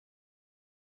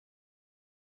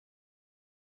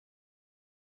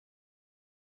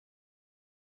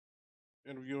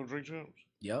interview on Drink Champs?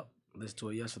 Yep. Listened to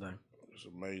it yesterday. It's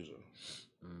amazing.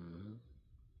 Mm-hmm.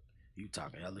 You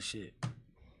talking hella shit.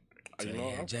 You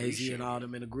know, I Jay-Z and all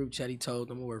them in the group chat, he told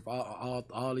them worth all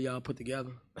of y'all put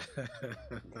together.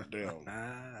 Damn.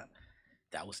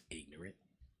 That was ignorant.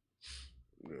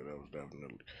 Yeah, that was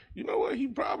definitely. You know what? He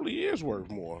probably is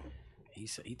worth more. He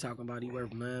talking about he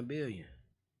worth $9 billion.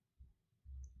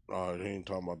 Oh, he ain't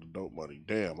talking about the dope money.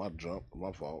 Damn, I jumped.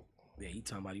 My fault. Yeah, he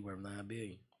talking about he worth $9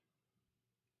 billion.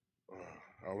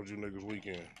 How was your niggas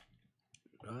weekend?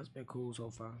 It's been cool so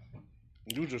far.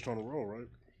 You was just on the road, right?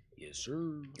 Yes,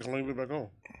 sir. How long you been back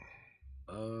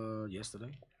on?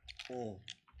 Yesterday. Oh.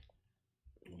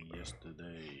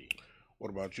 Yesterday.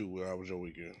 What about you? How was your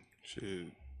weekend? Shit,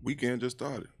 weekend just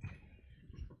started.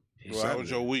 Well, how was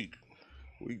your week?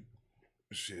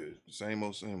 Shit, same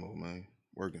old, man.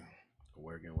 Working.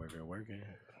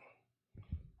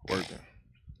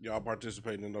 Y'all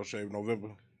participating in No Shave November?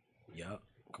 Yup.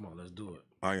 Come on, let's do it.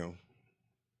 I am.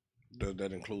 Does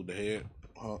that include the head?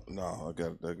 No,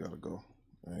 that gotta go.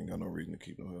 I ain't got no reason to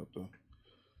keep no hair up though.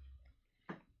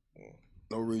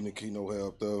 No reason to keep no hair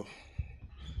up though.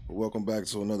 But welcome back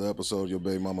to another episode of your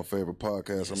baby mama favorite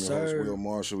podcast. I'm your host, Will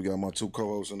Marshall. We got my two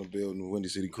co-hosts in the building, Windy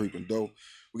City Creep and Dope.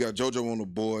 We got JoJo on the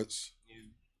boards.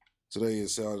 Today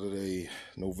is Saturday,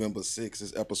 November 6th.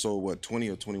 It's episode, 20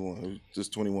 or 21?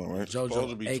 Just 21, right?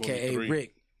 JoJo, a.k.a.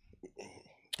 Rick.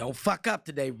 Don't fuck up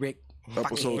today, Rick.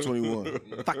 Episode 21.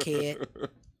 Fuckhead.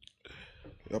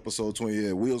 Episode 20,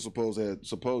 yeah. Will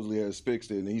supposedly has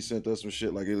fixed it, and he sent us some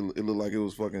shit like it looked like it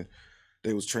was fucking,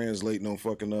 they was translating on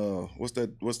fucking, what's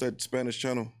that Spanish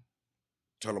channel?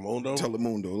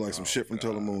 Telemundo, like some shit from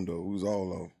Telemundo. We was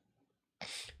all on.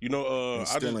 You know,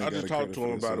 I just talked to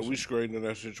him about it. We straightening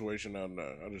that situation out now.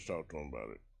 I just talked to him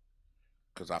about it.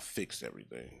 Because I fix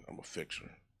everything. I'm a fixer.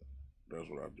 That's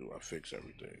what I do. I fix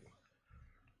everything.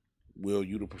 Will,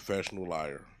 you the professional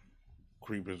liar.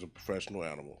 Creep is a professional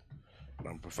animal. And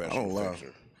I'm a professional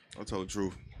fixer. I'll tell the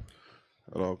truth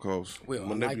at all costs.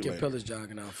 Will, I like your pillars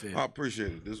jogging outfit. I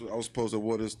appreciate it. I was supposed to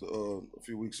wear this a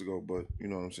few weeks ago, but you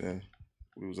know what I'm saying?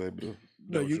 We was able to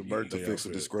your birthday to fix the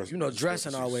discrepancy. You know,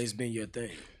 dressing always been your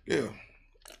thing. Yeah.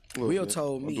 Will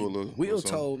told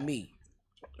me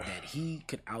that he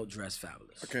could outdress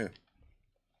Fabulous. I can.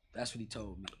 That's what he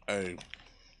told me. Hey.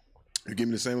 You give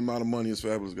me the same amount of money as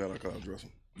Fabulous got, I can outdress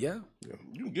him. Yeah.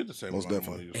 You can get the same Most amount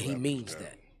definitely. of money. And he means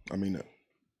that. I mean that.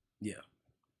 Yeah.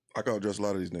 I can outdress a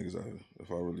lot of these niggas out here if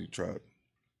I really tried.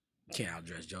 Can't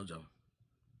outdress JoJo.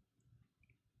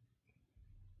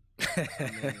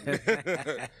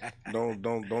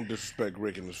 Don't disrespect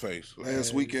Rick in his face.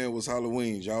 Last weekend was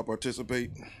Halloween. Y'all participate?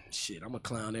 Shit, I'm a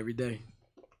clown every day.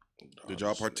 Did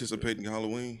y'all participate in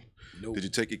Halloween? Nope. Did you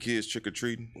take your kids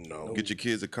trick-or-treating? No. Get your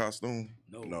kids a costume?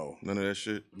 No. None of that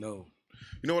shit? No.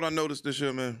 You know what I noticed this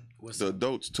year, man? The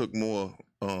adults took more.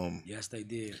 Yes, they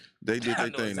did. They did their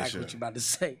thing exactly this year. What you about to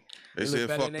say? They said,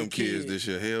 "Fuck them kids this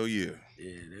year." Hell yeah.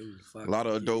 Yeah, they was fucking. A lot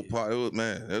of adult parties,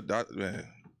 man.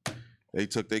 They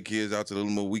took their kids out to the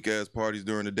little weak ass parties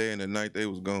during the day, and at night they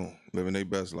was gone, living their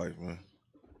best life, man.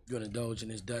 You gonna indulge in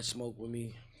this Dutch smoke with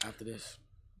me after this?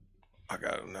 I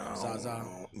got it now. Zaza.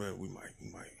 Man, we might.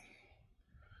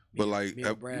 But like, you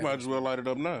might as well light it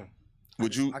up now.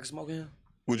 Would you? I can smoke in here.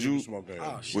 Would you?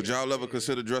 Oh, shit. Would y'all ever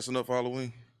consider dressing up for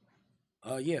Halloween?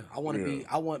 Yeah. I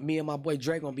want me and my boy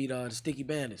Drake gonna be the Sticky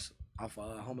Bandits off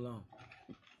Home Alone.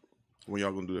 When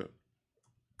y'all gonna do that?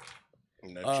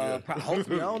 Next year.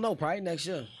 Hopefully, I don't know. Probably next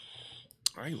year.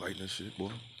 I ain't like that shit,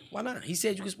 boy. Why not? He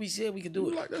said we said we could do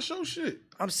it. You like that show shit?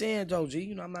 I'm saying though, G.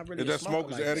 You know I'm not really. Is that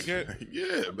smoker's like etiquette?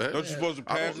 Yeah, man. Don't you supposed to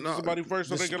pass it to somebody first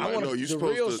so they can light know up? you the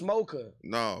supposed real to. Smoker.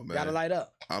 No, man. Gotta light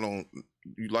up. I don't.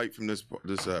 You light from this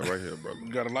side right here, brother.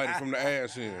 You gotta light it from the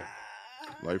ass here.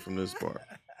 Light from this part.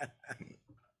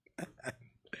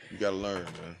 You gotta learn,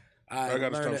 man. I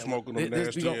gotta stop smoking them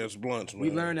nasty ass blunts, man.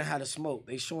 We learning how to smoke.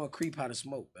 They showing Creep how to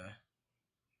smoke, man.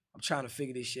 I'm trying to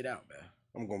figure this shit out, man.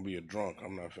 I'm gonna be a drunk.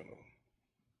 I'm not finna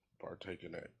partake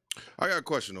in that. I got a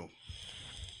question though.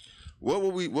 What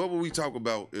would we talk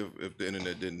about if the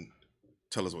internet didn't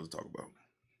tell us what to talk about?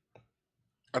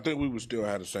 I think we would still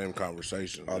have the same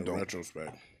conversation in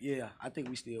retrospect. Yeah, I think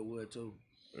we still would too.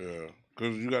 Yeah,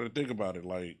 because you got to think about it.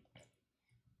 Like,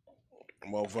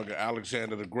 motherfucker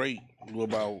Alexander the Great knew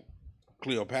about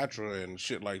Cleopatra and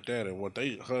shit like that, and what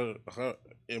her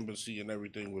embassy and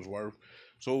everything was worth.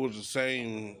 So it was the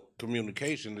same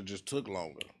communication. It just took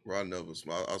longer. Well,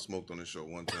 I smoked on this show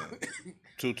one time.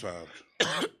 2 times.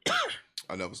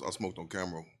 I smoked on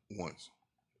camera once.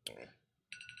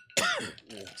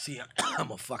 See,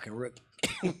 I'm a fucking rook.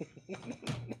 You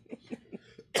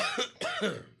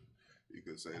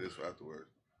could say this afterwards.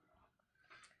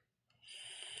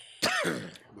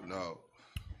 But no.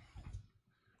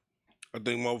 I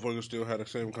think motherfuckers still had the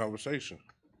same conversation.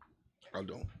 I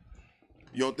don't.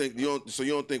 You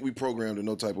don't think we programmed in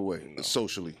no type of way,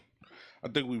 socially? I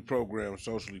think we programmed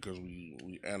socially because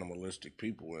we animalistic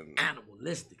people and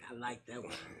animalistic. I like that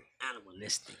one.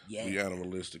 Animalistic, yeah. We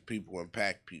animalistic people and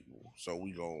pack people, so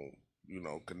we gon'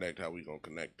 connect how we gonna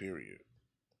connect. Period.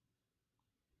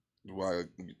 Why?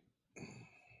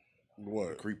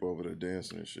 What? Creep over there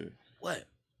dancing and shit. What?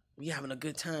 We having a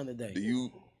good time today.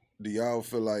 Do y'all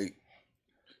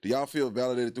feel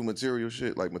validated through material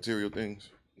shit, like material things?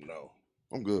 No.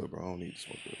 I'm good, bro. I don't need to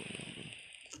smoke that right now.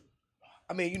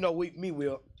 I mean,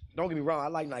 Will. Don't get me wrong. I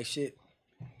like nice shit,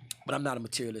 but I'm not a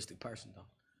materialistic person, though.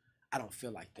 I don't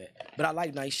feel like that. But I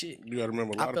like nice shit. You gotta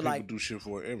remember, a lot of people do shit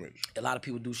for an image. A lot of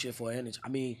people do shit for an image. I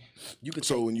mean, you could.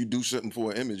 So when you do something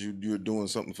for an image, you're doing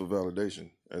something for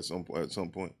validation at some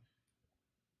point.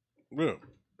 Yeah.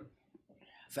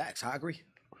 Facts. I agree.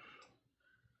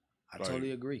 I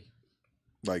totally agree.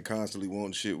 Like constantly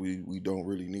wanting shit we don't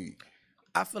really need.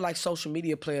 I feel like social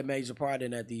media play a major part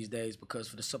in that these days because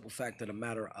for the simple fact of the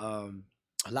matter,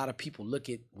 a lot of people look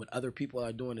at what other people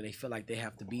are doing and they feel like they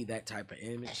have to be that type of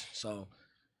image. So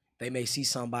they may see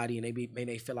somebody and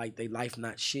they feel like their life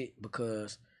not shit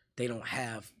because they don't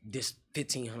have this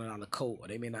 $1,500 coat, or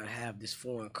they may not have this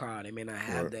foreign car, they may not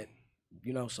have that,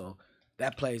 so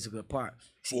that plays a good part.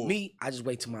 See, me, I just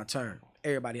wait till my turn.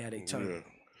 Everybody had their turn.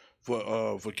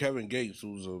 Yeah. For Kevin Gates,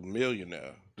 who's a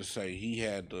millionaire, to say he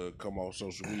had to come off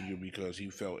social media because he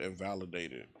felt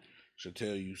invalidated should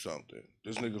tell you something.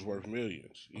 This nigga's worth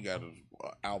millions. He got an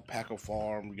alpaca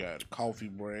farm, he got coffee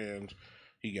brands,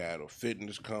 he got a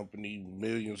fitness company,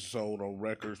 millions sold on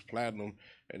records, platinum,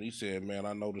 and he said, man,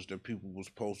 I noticed that people was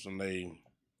posting they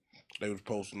was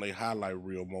posting their highlight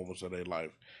reel moments of their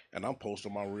life, and I'm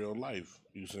posting my real life.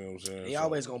 You see what I'm saying? They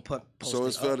always gonna post. So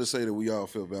it's fair to say that we all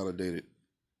feel validated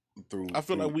through. I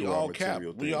feel like we all cap.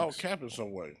 We all cap in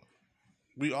some way.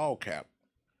 We all cap.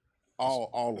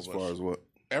 All of us. As far as what?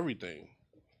 Everything.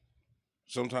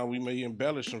 Sometimes we may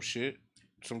embellish some shit.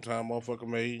 Sometimes motherfucker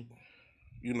may,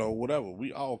 whatever.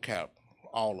 We all cap.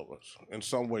 All of us. In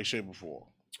some way, shape, or form.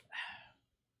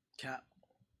 Cap.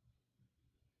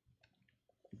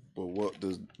 But where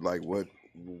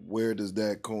does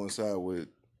that coincide with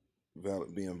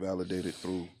being validated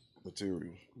through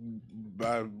material?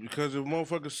 Because if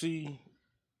motherfuckers see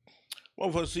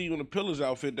you in the Pillars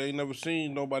outfit they ain't never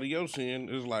seen nobody else in,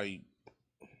 it's like,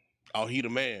 oh, he the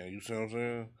man. You see what I'm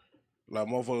saying? Like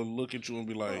motherfuckers look at you and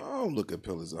be like, I don't look at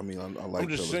Pillars. I mean, I like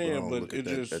Pillars, saying, but I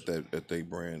don't look at they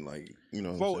brand, like,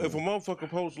 if a motherfucker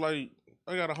posts, like,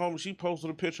 I got a homie, she posted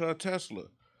a picture of a Tesla,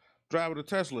 driving a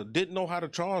Tesla, didn't know how to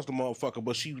charge the motherfucker,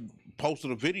 but she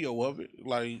posted a video of it.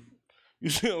 Like, you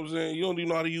see what I'm saying? You don't even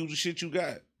know how to use the shit you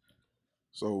got.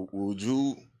 So would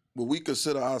we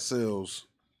consider ourselves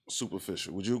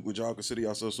superficial? Would y'all consider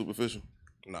yourselves superficial?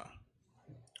 Nah.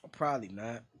 Probably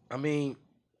not. I mean,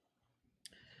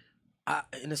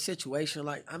 in a situation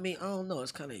like, I don't know.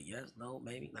 It's kind of yes, no,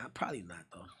 maybe not. Probably not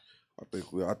though. I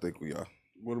think we are.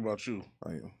 What about you?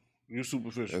 I am. You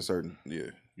superficial. That's certain.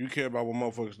 Yeah. You care about what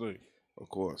motherfuckers think. Of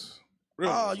course.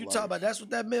 Really? Oh, you talk about that's what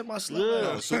that meant, my slip.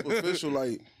 Yeah, superficial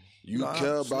like. You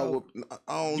care about what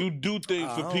I don't. You do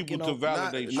things for people to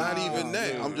validate you. Not even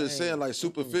that. I'm just saying, like,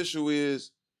 superficial is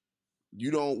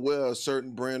you don't wear a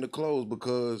certain brand of clothes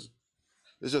because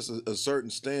it's just a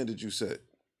certain standard you set.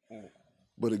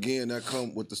 But again, that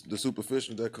come with the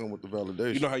superficial. That come with the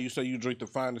validation. You know how you say you drink the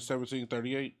finest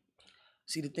 1738?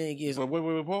 See, the thing is... But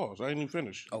wait, pause. I ain't even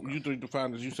finished. Okay. You drink the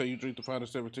finest... You say you drink the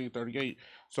finest 1738.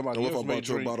 Somebody else may drink... What if I bought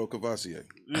your bottle of Cavassier?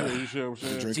 Yeah, you see what I'm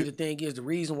saying? See, the thing is, the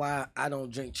reason why I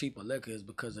don't drink cheaper liquor is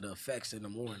because of the effects in the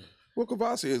morning. Well,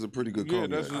 Cavassier is a pretty good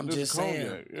cognac. I'm just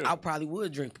saying, I probably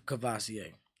would drink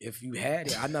Cavassier if you had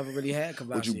it. I never really had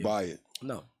Cavassier. Would you buy it?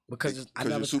 No, because I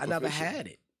never had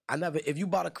it. If you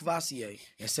bought a Cavassier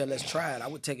and said, let's try it, I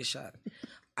would take a shot.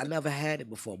 I never had it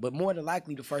before. But more than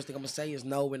likely, the first thing I'm going to say is,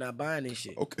 no, we're not buying this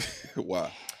shit. Okay.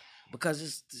 Why? Because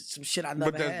it's some shit I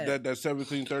never had. But that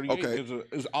 1738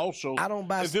 is also... I don't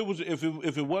buy... If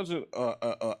it wasn't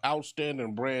a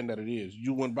outstanding brand that it is,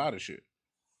 you wouldn't buy the shit.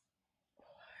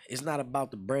 It's not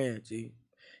about the brand, G.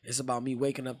 It's about me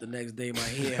waking up the next day, my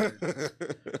hair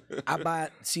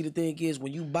hurt. See, the thing is,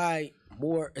 when you buy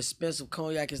more expensive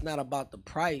cognac, it's not about the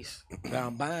price that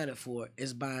I'm buying it for.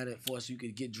 It's buying it for so you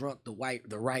can get drunk the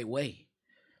right way.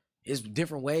 It's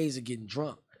different ways of getting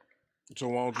drunk. So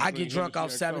why don't you I get drunk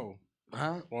off 7...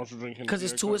 Huh? Why don't you drink Hennessy? Because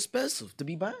it's too expensive to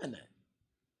be buying that.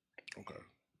 Okay.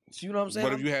 So you know what I'm saying?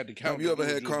 But if you had to count... Have you ever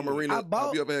had Carmarina?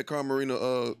 Have you ever had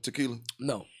Carmarina tequila?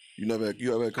 No. You ever had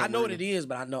Camarina? I know what it is,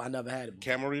 but I never had it.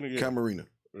 Camarina? Yeah. Camarina.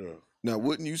 Yeah. Now,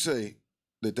 wouldn't you say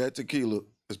that tequila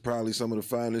is probably some of the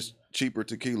finest, cheaper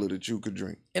tequila that you could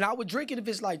drink? And I would drink it if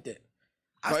it's like that.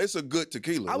 It's a good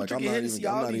tequila. Like I'm not even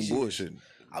bullshitting.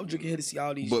 I would drink Hennessy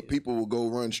all these But people will go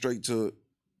run straight to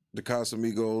the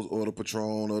Casamigos or the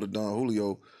Patron or the Don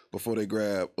Julio before they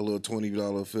grab a little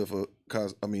 $20 fifth of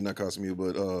not Casamigo,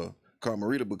 but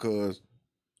Camarita, because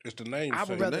it's the name.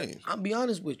 I'll be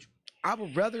honest with you. I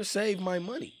would rather save my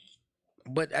money.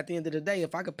 But at the end of the day,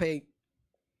 if I could pay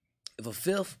a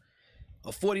 $40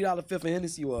 fifth of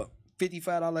Hennessy or a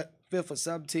 $55 fifth of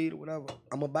 17 or whatever,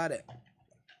 I'm gonna buy that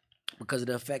because of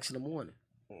the effects in the morning.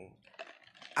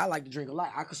 I like to drink a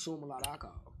lot. I consume a lot of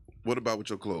alcohol. What about with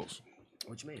your clothes?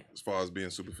 What you mean? As far as being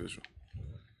superficial,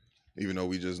 even though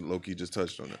we just low key just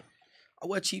touched on that. I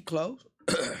wear cheap clothes.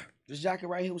 This jacket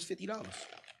right here was $50.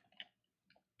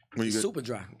 Super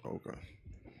dry. Okay.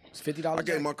 It's $50. I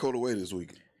gave my coat away this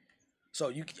week. So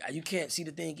you can't see.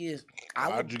 The thing is,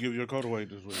 how'd you give your coat away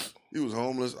this week? He was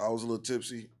homeless. I was a little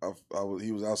tipsy.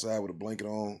 He was outside with a blanket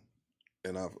on,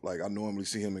 and I normally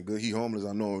see him in good. He homeless.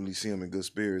 I normally see him in good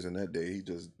spirits, and that day he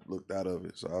just looked out of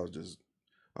it. So I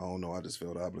don't know. I just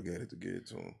felt obligated to give it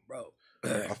to him, bro.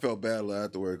 I felt bad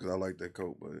afterward because I like that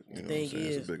coat, but you know what I'm saying?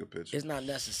 It's a bigger picture. It's not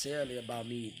necessarily about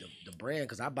me, the brand,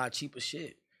 because I buy cheaper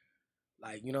shit.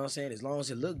 Like, you know what I'm saying? As long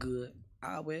as it look good,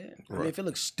 I'll wear it. Right. I mean, if it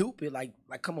looks stupid, like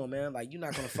come on, man. Like, you're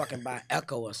not going to fucking buy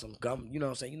Echo or some gum. You know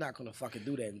what I'm saying? You're not going to fucking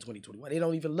do that in 2021. They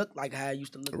don't even look like how it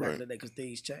used to look back in the day because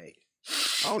things change.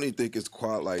 I don't even think it's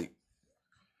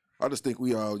I just think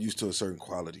we all used to a certain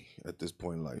quality at this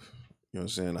point in life. You know what I'm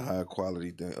saying? The higher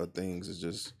quality of things is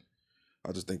just,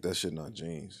 I just think that shit not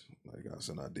genes. Like, that's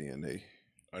in our DNA.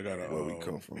 I got where we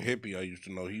come from. Hippie I used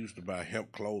to know. He used to buy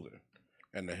hemp clothing.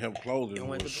 And the hemp clothing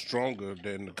was stronger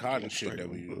than the cotton shit that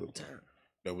we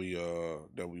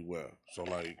wear. So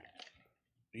like,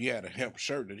 he had a hemp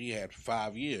shirt that he had for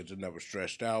 5 years. It never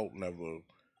stretched out.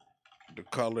 The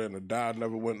color and the dye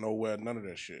never went nowhere. None of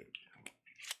that shit.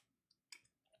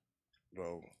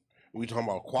 So we talking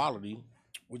about quality.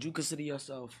 Would you consider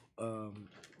yourself a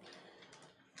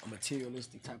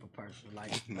materialistic type of person,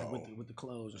 like with the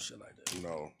clothes and shit like that?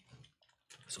 No.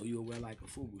 So you would wear like a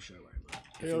FUBU shirt right now?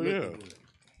 Hell yeah.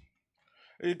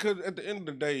 Because at the end of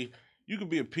the day, you could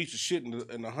be a piece of shit in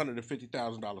a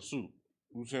 $150,000 suit.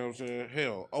 You see what I'm saying?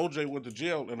 Hell, OJ went to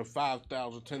jail in a $5,000,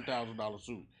 $10,000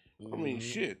 suit. I mean,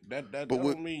 shit. That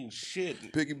don't mean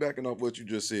shit. Piggybacking off what you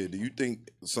just said, do you think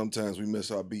sometimes we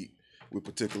miss our beat with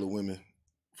particular women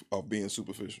of being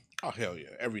superficial? Oh, hell yeah.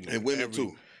 Every nigga. And women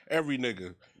too. Every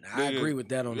nigga. I agree with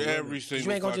that on the every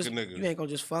single fucking nigga. You ain't gonna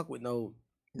just fuck with no,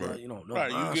 right. No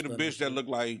right, you get a bitch that look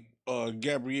like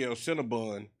Gabrielle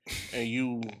Cinnabon,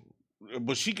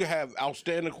 but she could have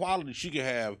outstanding quality. She could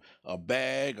have a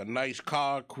bag, a nice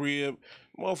car, crib.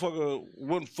 Motherfucker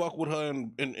wouldn't fuck with her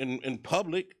in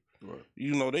public. Right.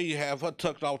 You know, they have her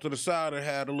tucked off to the side and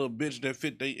had a little bitch that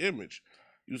fit their image.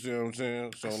 You see what I'm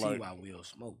saying? So I see like, why we all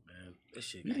smoke, man. That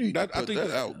shit. You need to put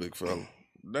that out, big fella.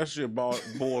 That shit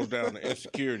boils down to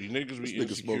insecurity. Niggas be insecure.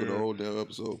 Niggas smoking the whole damn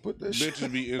episode. Put that shit.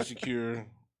 Bitches be insecure.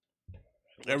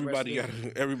 Everybody got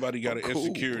an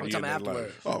insecurity in their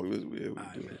life. Oh, we do it.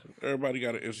 Everybody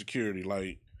got an insecurity.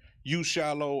 Like, you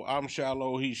shallow, I'm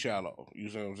shallow, he's shallow. You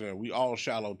see what I'm saying? We all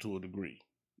shallow to a degree.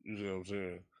 You see what I'm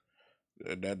saying?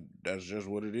 That's just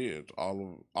what it is.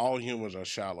 All humans are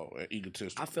shallow and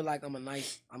egotistical. I feel like I'm a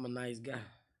nice guy.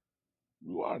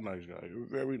 You are a nice guy. You're a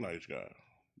very nice guy.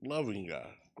 Loving guy.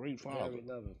 Great father. Very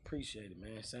loving. Appreciate it,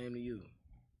 man. Same to you.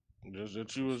 Just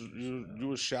that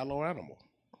you a shallow animal.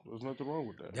 There's nothing wrong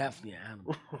with that. Definitely an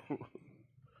animal.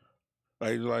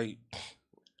 like,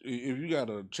 if you got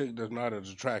a chick that's not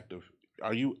as attractive,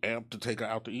 are you amped to take her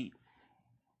out to eat?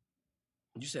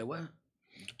 You said what?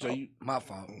 So my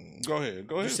fault. Go ahead.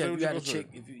 You said you had a chick.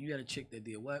 If you had a chick that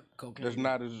did what? Cocaine. That's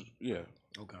not as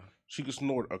Okay. She could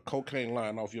snort a cocaine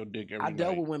line off your dick every night. I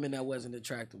dealt with women that wasn't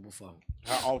attractive before.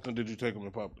 How often did you take them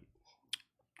in public?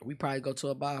 We probably go to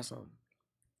a bar or something.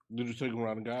 Did you take them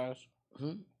around the guys?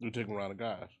 Hmm? You take them around the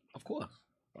guys? Of course.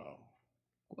 Oh.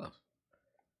 Of course.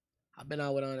 I've been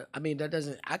out with I mean, that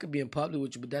doesn't, I could be in public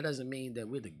with you, but that doesn't mean that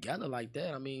we're together like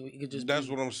that. I mean, it could just That's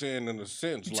what I'm saying in a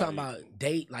sense. You talking about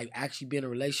date, like actually be in a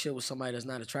relationship with somebody that's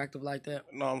not attractive like that?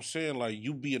 No, I'm saying like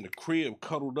you be in the crib,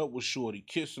 cuddled up with Shorty,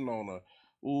 kissing on her.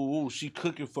 Ooh, she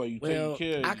cooking for you, taking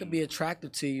care of you. I could be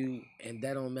attracted to you, and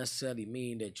that don't necessarily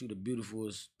mean that you the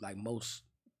beautifulest, like most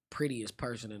prettiest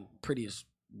person and prettiest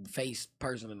face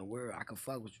person in the world. I can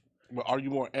fuck with you. But are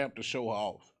you more amped to show her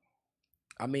off?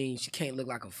 I mean, she can't look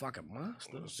like a fucking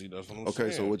monster. See, that's what I'm saying.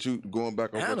 Okay, so what you going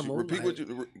back on? Animal, what you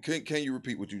repeat? Can you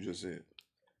repeat what you just said?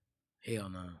 Hell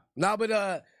no. No, but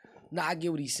I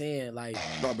get what he's saying. Like,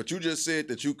 no, but you just said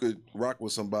that you could rock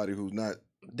with somebody who's not.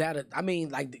 That I mean,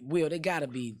 like, Will, they gotta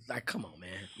be like, come on, man.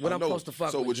 What I'm supposed to fuck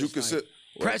with? So would you consider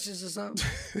Precious or something?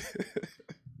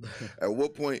 At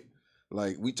what point,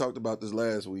 like we talked about this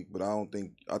last week, but I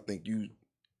think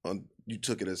you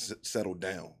took it as settle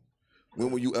down. When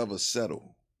will you ever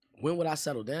settle? When would I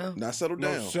settle down? Not settle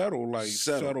down. No,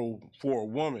 settle for a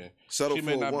woman. She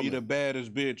may not be the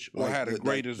baddest bitch or have the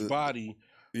greatest body,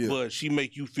 but she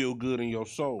make you feel good in your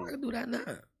soul. I can do that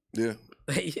now. Yeah.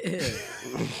 Yeah.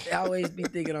 They always be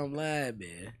thinking I'm lying,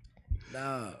 man.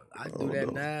 Nah, I do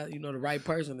that now. You know, the right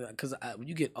person. Because when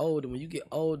you get older,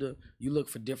 you look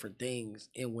for different things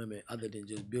in women other than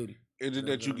just beauty. Is it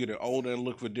that you get older and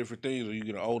look for different things, or you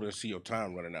get older and see your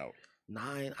time running out? Nah,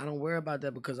 I don't worry about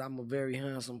that because I'm a very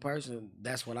handsome person.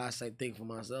 That's what I think for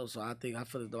myself. So I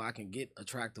feel as though I can get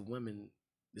attractive women.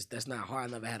 That's not hard.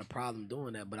 I never had a problem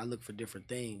doing that, but I look for different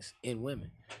things in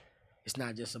women. It's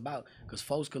not just about, because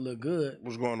folks could look good.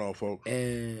 What's going on, folks?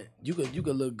 And you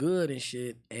could look good and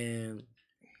shit, and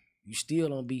you still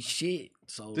don't be shit.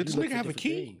 So did this nigga have a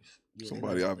key? Yeah,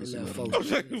 somebody obviously.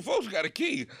 Folks got a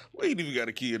key. We ain't even got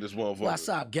a key in this motherfucker. What's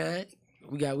up, gang?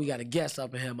 We got a guest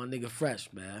up in here, my nigga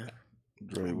Fresh, man.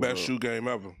 Best shoe game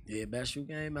ever. Yeah, best shoe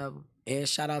game ever. And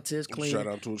shout out to his clean. Shout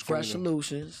out to his Fresh cleaner.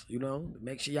 Solutions. You know,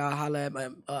 make sure y'all holler at my.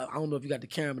 I don't know if you got the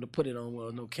camera to put it on.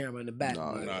 Well, no camera in the back.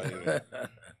 Nah.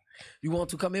 You want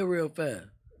to come in real fast?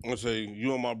 I say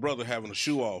you and my brother having a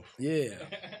shoe off. Yeah.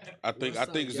 I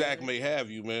think Zach may have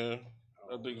you, man.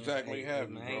 I think Zach may have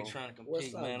you, bro. I ain't trying to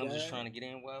compete, man. I'm just trying to get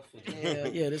in well for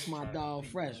you. Yeah, this my dog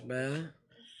Fresh, man.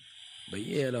 But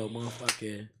yeah, though,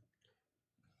 motherfucker.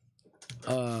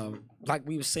 Like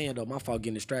we was saying though, my fault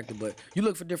getting distracted, but you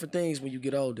look for different things when you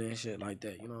get older and shit like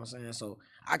that. You know what I'm saying? So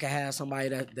I could have somebody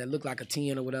that look like a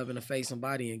 10 or whatever in the face and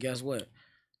body, and guess what?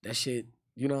 That shit,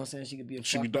 you know what I'm saying? She could be a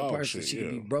fucked up person. She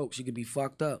could be broke. She could be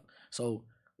fucked up. So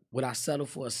would I settle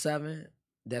for a 7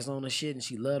 that's on the shit and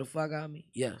she love the fuck out of me?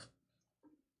 Yes.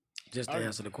 Just to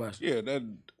answer the question. Yeah,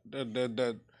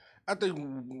 that I think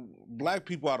black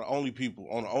people are the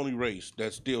only race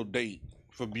that still date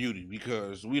for beauty,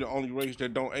 because we the only race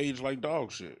that don't age like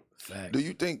dog shit. Fact. Do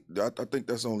you think? I think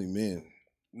that's only men.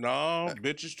 No,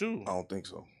 bitches too. I don't think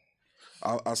so.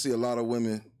 I see a lot of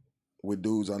women with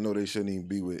dudes I know they shouldn't even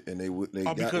be with, and they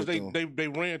because they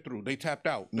ran through, they tapped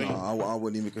out. No, I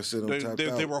wouldn't even consider them tapped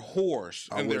out. They were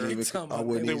whores. I wouldn't even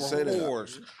say that.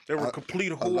 Whores. They were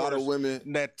complete whores. A lot of women.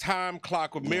 That time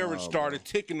clock of marriage started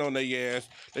ticking on their ass.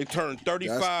 They turned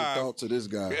 35. That's the thought to this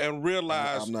guy. And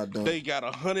realized they got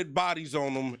 100 bodies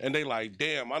on them, and they like,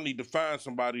 damn, I need to find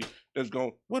somebody that's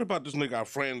going, what about this nigga I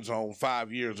friend zoned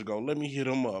 5 years ago? Let me hit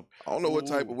him up. I don't know what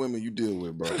type of women you deal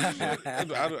with, bro.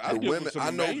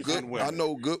 I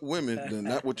know good women, than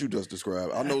not what you just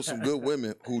described. I know some good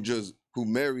women who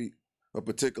marry a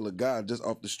particular guy just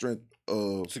off the strength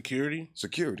of security.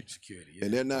 Yeah.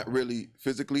 And they're not really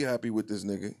physically happy with this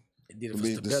nigga. They did it for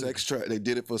stability. The sex track, they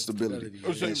did it for stability.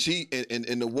 Yeah. And she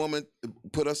and the woman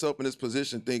put herself in this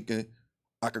position thinking,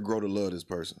 I could grow to love this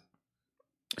person.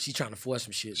 She trying to force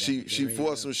some shit. She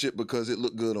forced some shit because it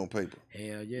looked good on paper.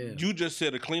 Hell yeah. You just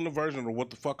said a cleaner version of what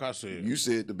the fuck I said. You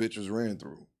said the bitch was ran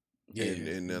through. Yeah.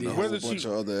 And a whole bunch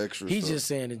of other extras. He's just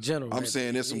saying in general. I'm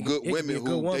saying there's some good women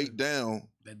who date down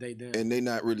and they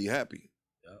not really happy.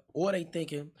 Or they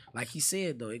thinking, like he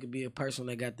said though, it could be a person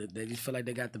that they just feel like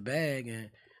they got the bag, and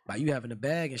by you having the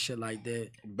bag and shit like that.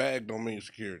 Bag don't mean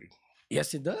security.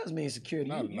 Yes, it does mean security.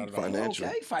 Not financial.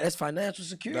 Okay, that's financial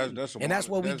security. That's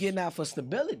what we getting out for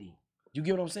stability. You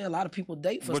get what I'm saying? A lot of people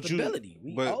date for stability.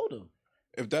 We older.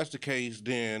 If that's the case,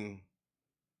 then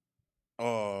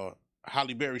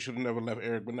Halle Berry should have never left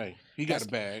Eric Benet. He got a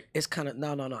bag. It's kind of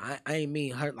no. I ain't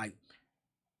mean her like.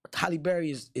 Halle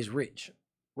Berry is rich.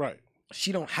 Right.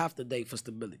 She don't have to date for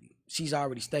stability. She's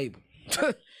already stable.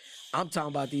 I'm talking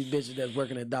about these bitches that's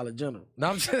working at Dollar General. No,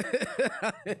 I'm just,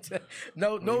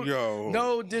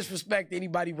 no disrespect to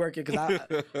anybody working, because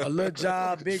a little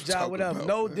job, big job, whatever.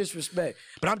 No disrespect.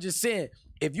 But I'm just saying,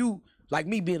 if you, like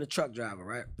me being a truck driver,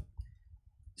 right?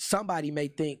 Somebody may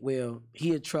think, well,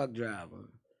 he a truck driver.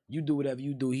 You do whatever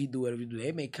you do, he do whatever you do.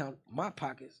 They may count my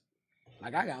pockets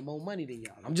like I got more money than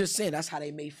y'all. I'm just saying that's how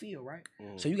they may feel, right?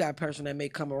 So you got a person that may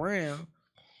come around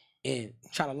and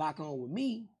try to lock on with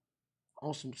me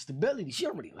on some stability. She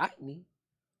don't really like me,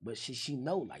 but she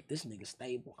know like this nigga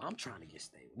stable. I'm trying to get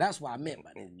stable. That's what I meant by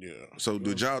that. Yeah. So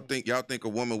did y'all think a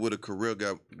woman with a career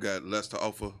got less to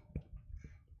offer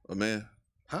a man?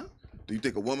 Huh? Do you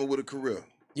think a woman with a career?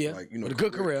 Yeah. Like, you know, with a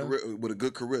good career. With a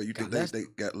good career, you think they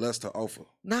got less to offer?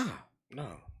 Nah.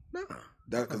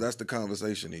 Because that's the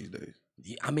conversation these days.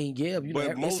 I mean, yeah,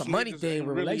 it's a money thing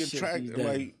with really relationships.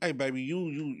 Like, hey, baby,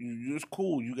 you, it's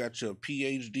cool. You got your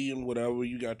PhD and whatever.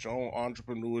 You got your own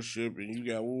entrepreneurship, and you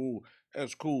got,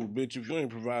 that's cool, bitch. If you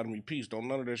ain't providing me peace, don't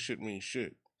none of that shit mean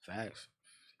shit. Facts.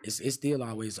 It's still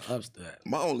always ups to that.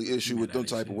 My only issue with them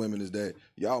type of women is that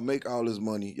y'all make all this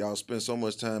money, y'all spend so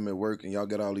much time at work, and y'all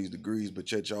get all these degrees,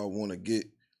 but yet y'all want to get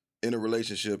in a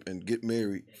relationship and get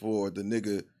married for the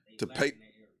nigga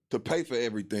to pay for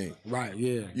everything. Right,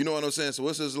 yeah. You know what I'm saying? So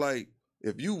it's just like,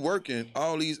 if you working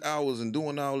all these hours and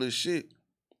doing all this shit,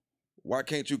 why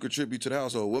can't you contribute to the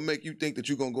household? What make you think that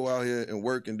you're going to go out here and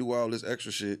work and do all this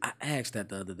extra shit? I asked that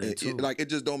the other day, too. It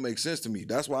just don't make sense to me.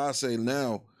 That's why I say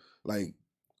now, like,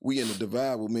 we in a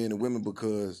divide with men and women,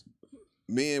 because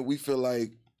men, we feel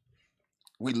like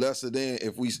we lesser than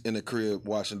if we in the crib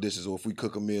washing dishes, or if we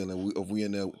cook a meal, and if we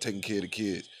in there taking care of the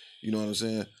kids. You know what I'm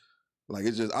saying? Like,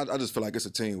 it's just, I just feel like it's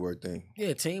a teamwork thing.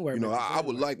 Yeah, teamwork. You know, I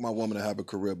would like my woman to have a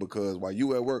career, because while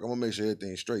you at work, I'm gonna make sure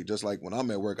everything's straight. Just like when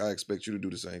I'm at work, I expect you to do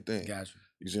the same thing. Gotcha.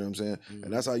 You see what I'm saying? Mm-hmm.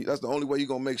 And that's the only way you're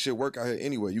gonna make shit work out here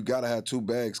anyway. You gotta have two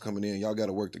bags coming in. Y'all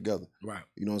gotta work together. Right.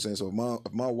 You know what I'm saying? So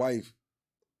if my wife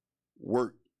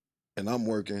work and I'm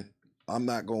working, I'm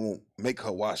not gonna make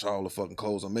her wash all the fucking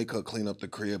clothes or make her clean up the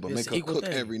crib or make her cook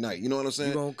every night. You know what I'm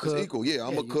saying? It's equal. Yeah,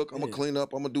 I'm gonna cook, I'm gonna clean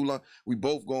up, I'm gonna do like, we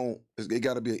both it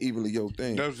gotta be an evenly yoked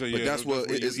thing. That's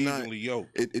what it's not.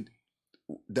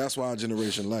 That's why our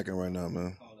generation lacking right now,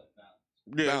 man.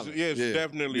 Yeah, it's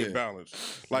definitely a balance.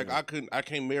 Like, I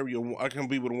can't marry I can't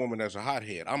be with a woman that's a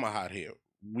hothead. I'm a hothead.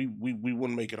 We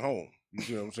wouldn't make it home. You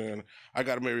see what I'm saying? I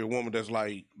gotta marry a woman that's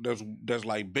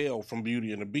like Belle from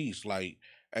Beauty and the Beast. Like,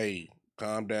 hey,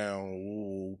 calm down.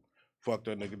 Ooh, fuck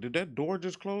that nigga. Did that door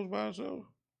just close by itself?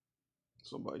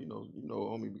 Somebody, you know,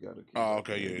 homie, we got to keep. Oh,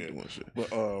 okay, yeah. But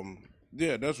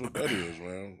yeah, that's what that is,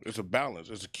 man. It's a balance.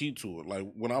 It's a key to it. Like,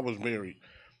 when I was married,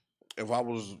 if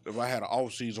I had an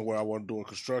off season where I wasn't doing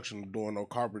construction, doing no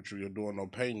carpentry or doing no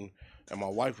painting, and my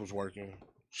wife was working,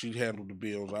 she handled the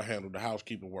bills, I handled the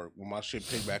housekeeping work. When my shit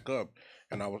picked back up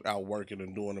and I was out working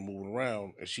and doing and moving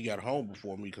around, and she got home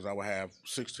before me, because I would have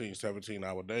 16,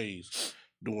 17-hour days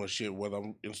doing shit, whether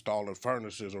I'm installing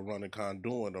furnaces or running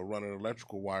conduit or running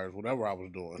electrical wires, whatever I was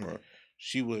doing. Right.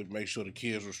 She would make sure the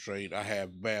kids were straight. I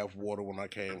had bath water when I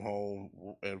came home,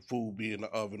 and food be in the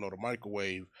oven or the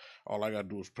microwave. All I got to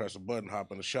do is press a button,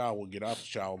 hop in the shower, get out the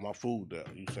shower, my food there.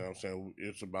 You see what I'm saying?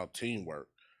 It's about teamwork.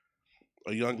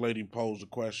 A young lady posed a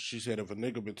question. She said, if a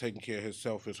nigga been taking care of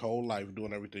himself his whole life,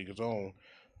 doing everything his own,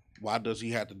 why does he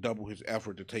have to double his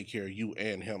effort to take care of you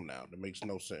and him now? That makes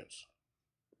no sense.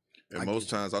 And most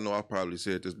times, I know I've probably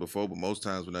said this before, but most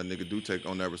times when that nigga do take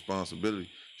on that responsibility,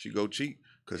 she go cheat,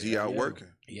 because he out working.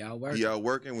 He out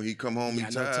working. When he come home, he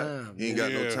tired. He ain't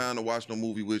got no time to watch no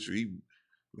movie with you.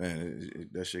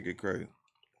 That shit get crazy.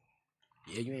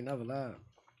 Yeah, you ain't never lied.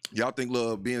 Y'all think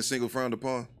being single frowned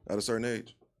upon at a certain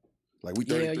age? Like, we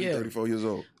 33, 34 years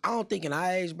old. I don't think in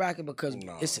our age bracket, because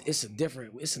it's a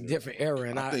different era,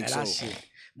 and I think so.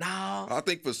 No. I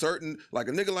think for certain, like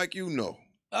a nigga like you, no.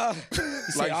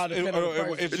 Like,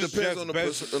 it depends on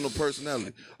the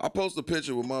personality. I posted a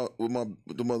picture with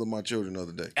the mother of my children the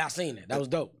other day. I seen it. That was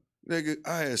dope. Nigga,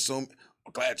 I had I'm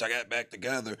glad y'all got back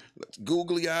together.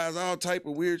 Googly eyes, all type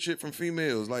of weird shit from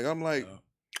females. Like, I'm like,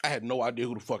 I had no idea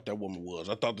who the fuck that woman was.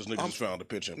 I thought this nigga just found the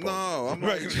picture. No, I'm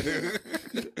like,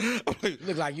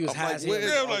 look like you was high as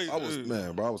hell. I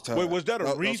was tired. Wait, was that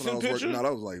a recent picture? No,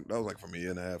 that was like from a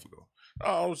year and a half ago.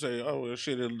 I would say,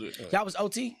 shit. That was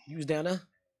OT? You was down there?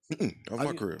 That was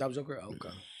my career. That was your career? Okay.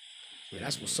 Yeah,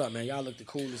 that's what's up, man. Y'all look the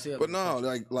coolest hell. But no,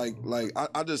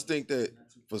 I just think that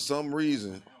for some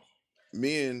reason,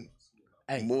 men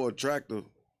are more attractive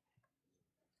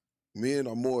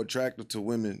to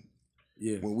women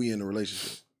when we in a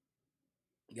relationship.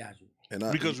 Got you.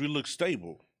 And because we look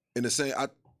stable. In the same,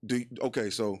 okay,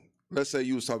 so let's say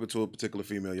you was talking to a particular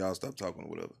female, y'all stopped talking or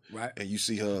whatever. Right. And you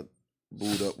see her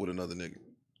booed up with another nigga.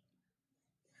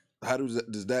 How does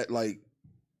that like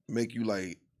make you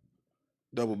like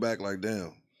double back like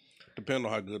damn? Depending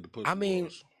on how good the pussy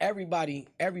was. everybody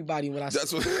when I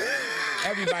that's what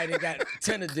everybody that got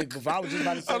tender dick before. I was just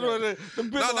about to say no,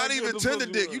 not even tender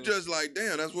dick. You just like,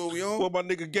 damn, that's what we on. What my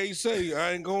nigga Gay say,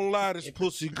 I ain't gonna lie, this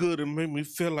pussy good and make me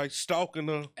feel like stalking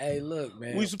her. Hey, look,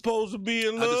 man. We supposed to be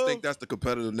in love. I just think that's the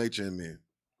competitive nature in men.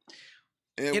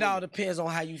 It all depends on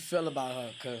how you feel about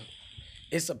her, cause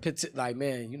it's it's a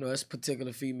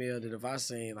particular female that if I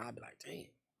seen, I'd be like, damn.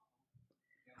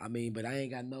 I mean, but I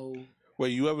ain't got no. Wait,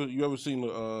 you ever seen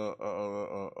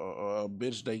a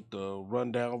bitch date the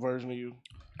rundown version of you?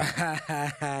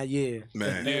 Yeah,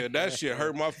 man. Yeah, that shit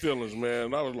hurt my feelings,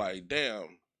 man. I was like, damn.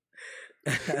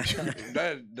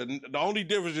 The only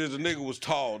difference is the nigga was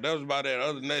tall. That was about that.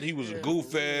 Other than that, he was a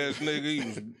goof ass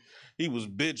nigga. He was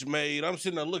bitch made. I'm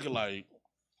sitting there looking like,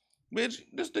 bitch,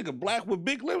 this nigga black with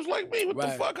big lips like me. What the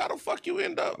fuck? How the fuck you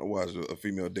end up? I watched a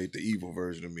female date the evil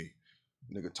version of me.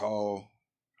 Nigga tall.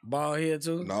 Bald head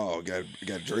too? No, got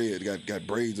dread, got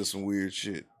braids or some weird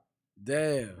shit.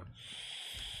 Damn.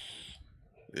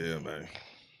 Yeah, man.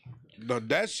 No,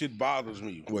 that shit bothers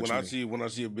me. When I see a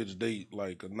bitch date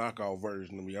like a knockout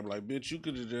version of me, I'm like, bitch, you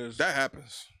could have just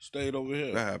stayed over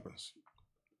here. That happens.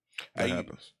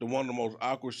 The one of the most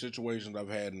awkward situations I've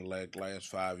had in the last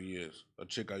 5 years. A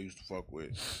chick I used to fuck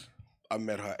with. I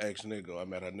met her ex-nigga. I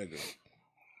met her nigga.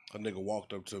 A nigga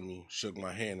walked up to me, shook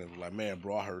my hand, and was like, man,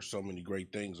 bro, I heard so many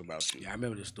great things about you. Yeah, I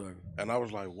remember this story. And I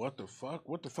was like, what the fuck?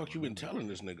 What the fuck you been telling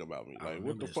this nigga about me? Like,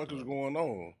 what the fuck is going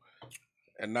on?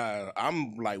 And now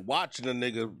I'm like watching a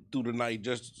nigga through the night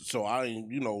just so I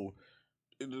ain't,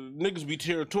 niggas be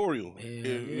territorial.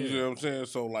 You know what I'm saying?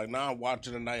 So like now I'm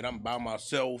watching the night, I'm by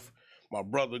myself, my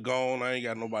brother gone, I ain't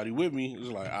got nobody with me. It's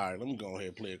like, all right, let me go ahead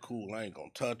and play it cool. I ain't gonna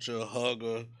touch her, hug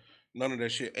her, none of that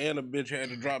shit. And the bitch had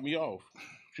to drop me off.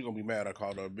 She gonna be mad I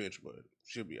called her a bitch, but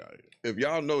she'll be all right. If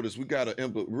y'all notice, we got a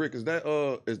Rick, is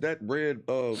that red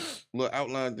little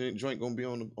outline joint gonna be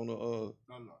on the No.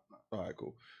 All right,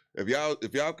 cool. If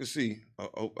y'all can see,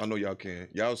 I know y'all can.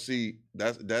 Y'all see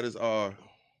that is our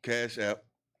Cash App.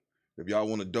 If y'all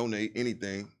want to donate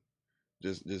anything,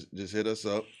 just hit us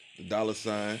up. The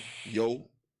 $, yo,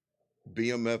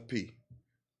 BMFP.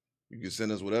 You can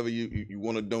send us whatever you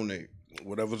want to donate.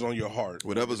 Whatever's on your heart.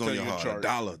 Whatever's on your heart.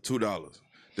 $1, $2.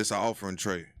 This is our offering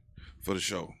tray for the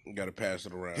show. You gotta pass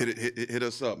it around. Hit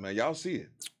us up, man. Y'all see it.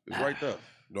 It's right there.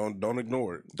 Don't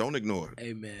ignore it. Don't ignore it.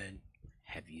 Hey, man.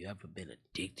 Have you ever been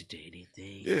addicted to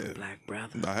anything, yeah, black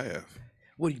brother? I have.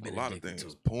 What have you been a lot addicted of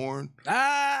things. to? Porn.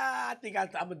 I think I'm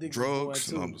addicted drugs,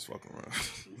 to porn, too. No, I'm just fucking around.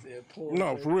 He said porn.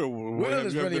 No, for real. Will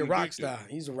is really a rock star.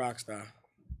 He's a rock star.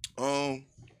 I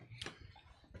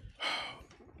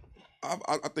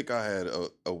think I had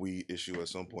a weed issue at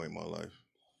some point in my life.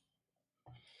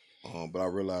 But I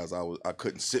realized I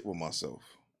couldn't sit with myself.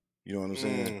 You know what I'm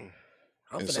saying?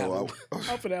 I'm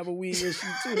finna have a weed issue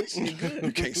too. This shit good.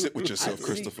 You can't sit with yourself,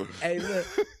 Christopher. Hey, look,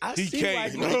 he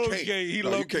can't.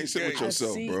 You can't sit with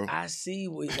yourself, bro. I see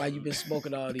why you've been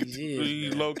smoking all these years.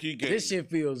 He's low key gay. This shit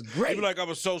feels great. Even like I'm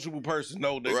a sociable person,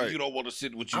 no, nigga, you don't want to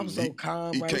sit with you. I'm so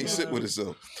calm. He can't sit with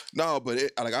himself. No, but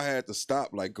I had to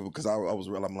stop, like, because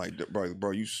I'm like,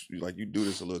 bro, you do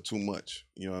this a little too much.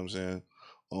 You know what I'm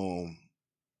saying?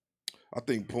 I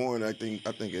think porn. I think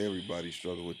everybody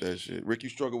struggle with that shit. Rick, you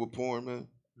struggle with porn, man?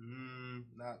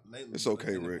 Not lately. It's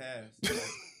okay, Rick.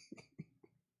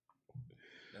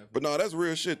 But no, that's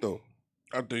real shit though.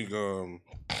 I think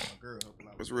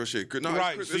it's real shit. No,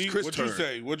 right? It's Chris' what turn.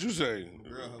 you say?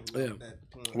 Yeah.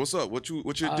 What's up? What you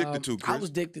addicted to, Chris? I was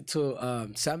addicted to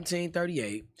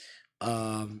 1738.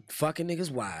 Fucking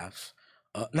niggas' wives.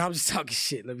 No, I'm just talking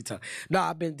shit. Let me talk. No,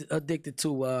 I've been addicted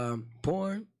to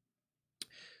porn.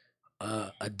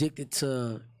 Addicted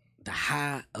to the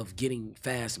high of getting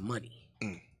fast money.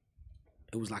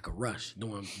 It was like a rush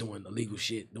doing illegal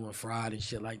shit, doing fraud and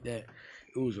shit like that.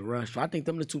 It was a rush. So I think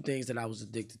them are the two things that I was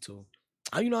addicted to.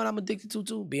 You know what I'm addicted to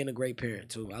too? Being a great parent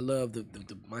too. I love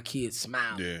my kids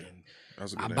smile. Yeah,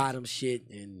 and I buy them shit,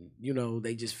 and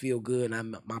they just feel good.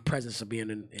 And my presence of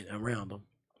being around them.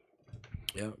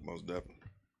 Yeah, most definitely.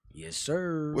 Yes,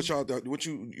 sir. What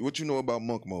you know about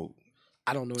monk mode?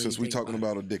 I don't know. Since we talking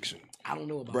about addiction, I don't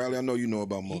know about Bradley. I know you know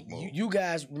about monk mode. You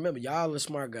guys remember, y'all are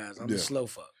smart guys. I'm the slow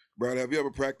fuck. Bradley, have you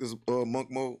ever practiced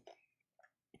monk mode?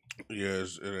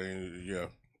 Yes, it ain't. Yeah.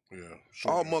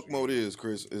 Sure. All monk mode is,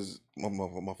 Chris, is my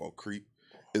fault. Creep.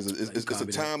 It's a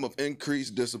time of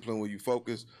increased discipline where you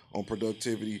focus on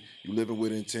productivity, you living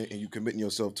with intent, and you committing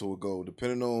yourself to a goal.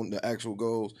 Depending on the actual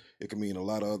goals, it can mean a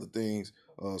lot of other things.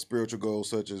 Spiritual goals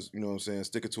such as,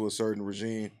 sticking to a certain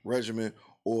regimen,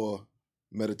 or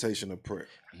meditation and prayer.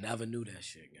 I never knew that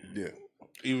shit, man. Yeah.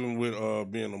 Even with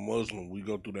being a Muslim, we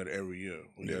go through that every year.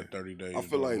 We got 30 days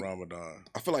Ramadan.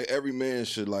 I feel like every man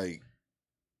should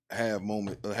have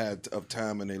of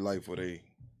time in their life where they,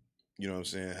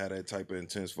 have that type of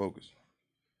intense focus.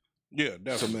 Yeah,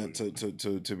 definitely.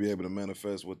 To be able to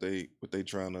manifest what they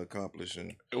trying to accomplish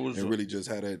and really just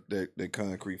have that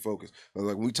concrete focus.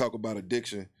 Like when we talk about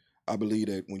addiction, I believe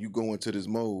that when you go into this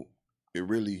mode, it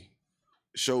really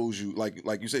shows you,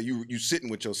 like you said, you sitting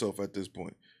with yourself at this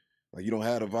point. Like you don't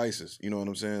have the vices, you know what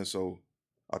I'm saying? So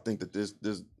I think that this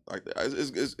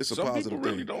it's a some positive people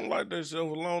really thing. don't like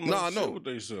themselves alone. No, I know. With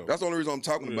themselves. That's the only reason I'm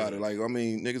talking about it. Like, I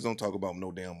mean, niggas don't talk about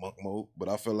no damn monk mode, but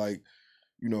I feel like,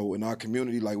 you know, in our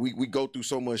community, like we go through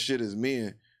so much shit as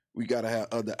men, we gotta have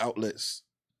other outlets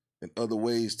and other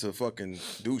ways to fucking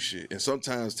do shit. And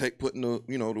sometimes putting the,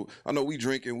 you know, I know we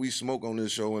drink and we smoke on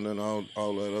this show and then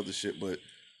all that other shit, but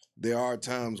there are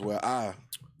times where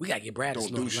we gotta get Brad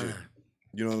don't do shit.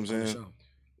 You know what I'm saying?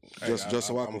 Just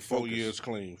so I can focus. 4 years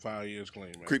clean, 5 years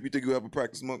clean, man. Creep, you think you ever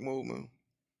practice monk mode, man?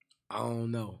 I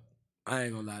don't know. I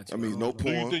ain't gonna lie to you. I mean, no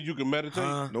porn. Do you think you can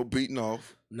meditate? No beating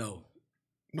off. No.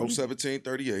 No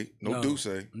 1738. No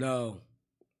Duce. No.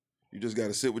 You just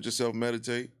gotta sit with yourself,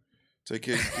 meditate, take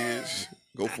care of your kids,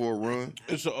 go for a run.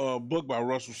 It's a book by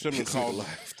Russell Simmons called.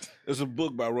 It's a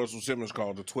book by Russell Simmons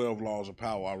called The 12 Laws of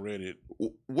Power. I read it.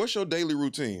 What's your daily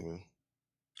routine,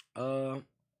 man?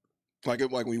 Like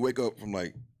when you wake up from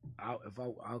like.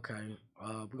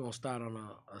 We're gonna start on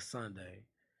a Sunday.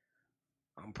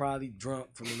 I'm probably drunk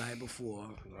from the night before.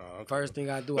 First thing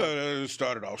I do, it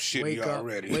started off shitty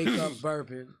already. Wake up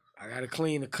burping. I gotta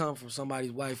clean the cum from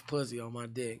somebody's wife's pussy on my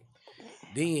dick.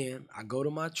 Then I go to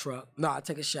my truck. No, I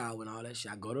take a shower and all that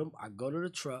shit. I go to the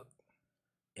truck,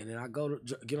 and then I go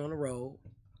to get on the road.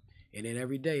 And then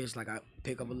every day it's like I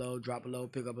pick up a load, drop a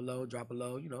load, pick up a load, drop a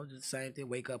load. You know, just the same thing.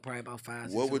 Wake up probably about 5.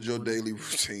 6. What would your daily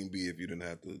routine be if you didn't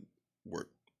have to work?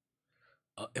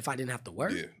 If I didn't have to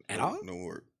work at all? No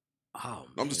work. Oh,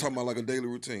 I'm just talking about like a daily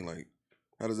routine. Like,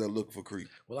 how does that look for Creep?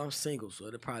 Well, I'm single, so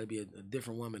it'll probably be a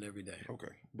different woman every day. Okay,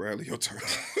 Bradley, your turn.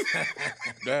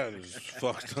 That is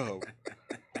fucked up.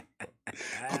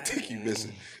 I think he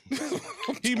missing.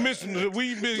 He missing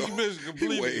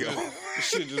completely.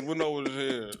 Shit just went over his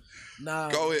head. Nah.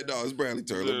 Go ahead, dog. It's Bradley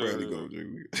turn. Let Bradley go,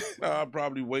 dude. I'll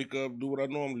probably wake up, do what I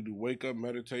normally do. Wake up,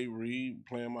 meditate, read,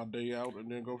 plan my day out, and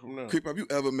then go from there. Creep, have you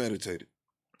ever meditated?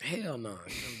 Hell no. You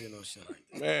don't do no shit like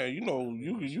that. Man, you know,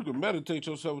 you can meditate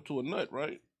yourself to a nut,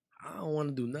 right? I don't want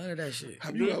to do none of that shit.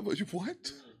 Have you ever?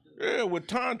 What? Yeah, with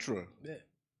Tantra.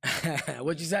 Yeah.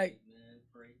 What'd you say?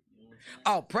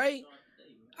 Oh, pray?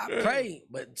 I pray,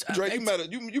 but Drake,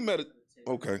 you meditate.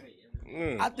 Okay.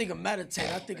 I think of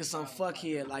meditate. I think of some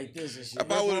fuckhead like this and shit.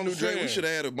 If I would have knew Drake, we should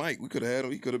have had a mic. We could have had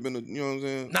him. He could have been, you know what I'm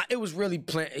saying? Nah, it was really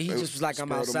planned. He just was like, I'm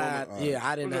outside. Yeah,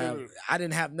 I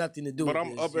didn't have nothing to do with it. But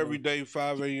I'm up every day,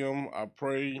 5 a.m. I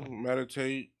pray,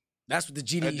 meditate. That's what the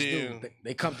GDs do.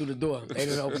 They come through the door. They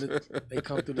didn't open it. They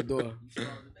come through the door.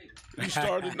 You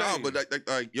started No, but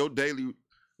like your daily,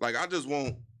 like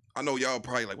I know y'all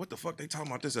probably like, what the fuck they talking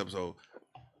about this episode?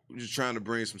 We're just trying to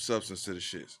bring some substance to the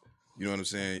shits. You know what I'm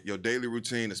saying? Your daily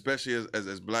routine, especially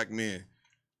as black men,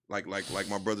 like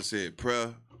my brother said,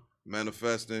 prayer,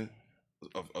 manifesting,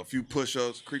 a few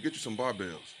push-ups. Creep, get you some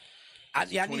barbells. I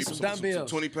need some dumbbells.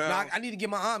 20 pounds. Nah, I need to get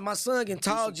my son getting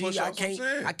tall, G. I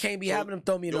can't be having him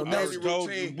throw me no daily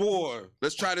routine, boy.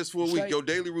 Let's try this for a week. Your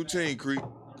daily routine, Creep.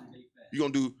 You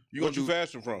gonna do? What you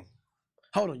fasting from?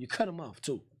 Hold on, you cut him off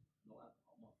too.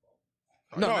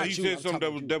 No, he said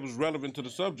something that was relevant to the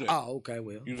subject. Oh, okay,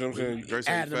 well. You know what I'm saying? Drake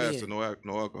said he fasted, no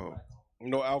alcohol.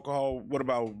 No alcohol.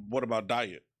 What about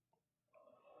diet?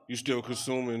 You still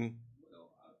consuming?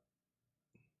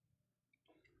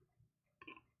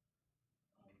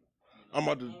 I'm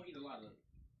about to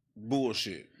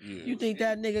bullshit. Yeah. You think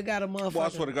that nigga got a motherfucker? Well, I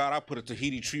swear to God, I put a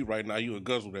Tahiti treat right now. You would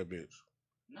guzzle that bitch.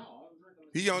 No,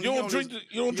 You don't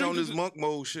drink this monk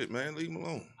mode shit, man. Leave him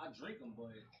alone. I drink them, but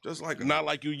just like not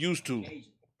like you used to.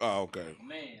 Oh, okay.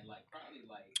 Man, like probably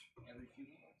like every few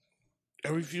months.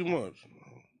 Every few months.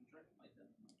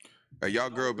 Hey,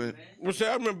 y'all girl been. Well, see,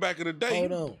 I remember back in the day.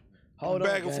 Hold on.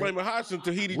 Bag of Flaming Hots and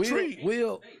Tahiti treat.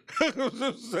 I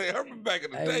remember back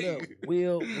in the day. Look,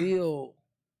 Will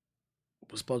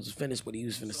was supposed to finish what he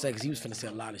was finna say because he was finna say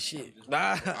a lot of shit.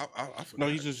 No,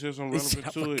 he just said something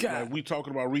relevant to it. Like, we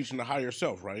talking about reaching the higher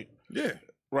self, right? Yeah.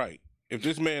 Right. If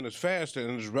this man is fasting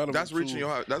and is relevant, that's reaching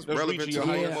your. That's relevant to your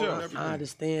higher self. I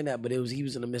understand that, but he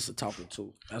was in the midst of talking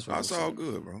too. That's all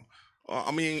good, bro.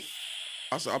 I mean,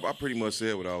 I pretty much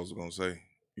said what I was gonna say.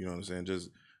 You know what I'm saying?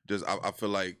 I feel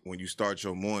like when you start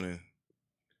your morning,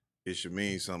 it should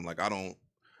mean something.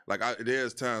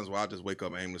 There's times where I just wake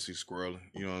up aimlessly scrolling.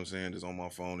 You know what I'm saying? Just on my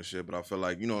phone and shit. But I feel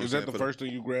like, you know what I'm saying? Is that the first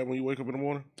thing you grab when you wake up in the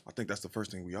morning? I think that's the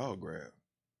first thing we all grab.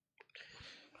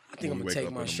 I think I'm gonna take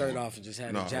my shirt off and just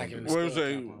have a jacket. Wait,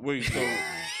 so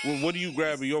what do you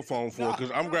grab your phone for?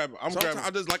 Because I'm grabbing. I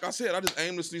just, like I said, I just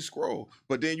aimlessly scroll.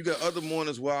 But then you got other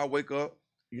mornings where I wake up.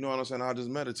 You know what I'm saying? I just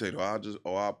meditate, or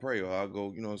I pray, or I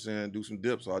go, you know what I'm saying, do some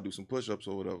dips, or I do some push-ups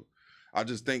or whatever. I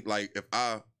just think like if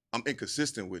I'm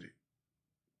inconsistent with it,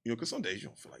 you know, because some days you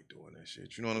don't feel like doing that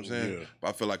shit. You know what I'm saying? Yeah. But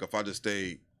I feel like if I just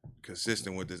stay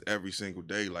consistent with this every single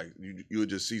day, like you'll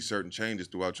just see certain changes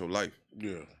throughout your life.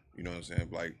 Yeah. You know what I'm saying?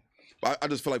 Like, I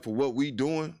just feel like for what we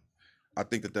doing, I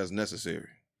think that's necessary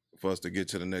for us to get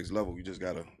to the next level. You just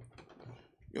gotta, you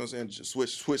know what I'm saying, just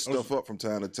switch stuff up from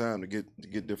time to time to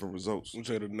get different results. I'm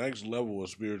saying the next level of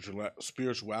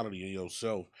spirituality in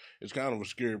yourself is kind of a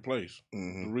scary place.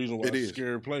 Mm-hmm. The reason why it's a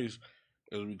scary place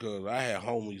is because I had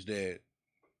homies that,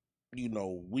 you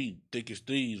know, we thick as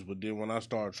thieves, but then when I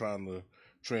started trying to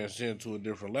transcend to a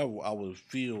different level, I would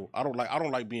feel I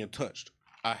don't like being touched.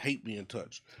 I hate being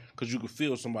touched because you can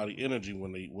feel somebody's energy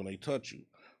when they touch you.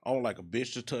 I don't like a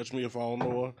bitch to touch me if I don't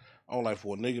know her. I don't like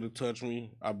for a nigga to touch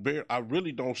me. I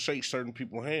really don't shake certain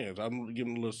people's hands. I'm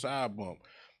giving a little side bump.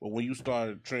 But when you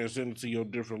start transcending to your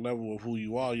different level of who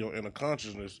you are, your inner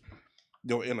consciousness,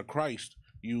 your inner Christ,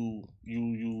 you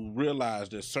realize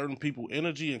that certain people'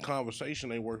 energy and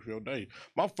conversation ain't work for your day.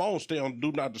 My phone stay on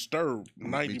do not disturb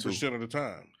 90% of the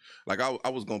time. Like I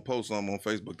was gonna post something on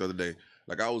Facebook the other day.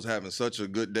 Like I was having such a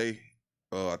good day.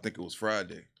 I think it was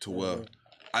Friday to where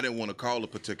I didn't want to call a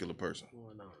particular person.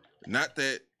 Not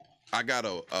that I got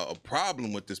a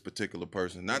problem with this particular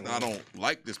person. Not that I don't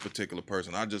like this particular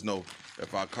person. I just know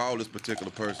if I call this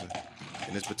particular person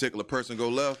and this particular person go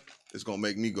left, it's gonna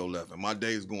make me go left. And my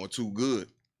day is going too good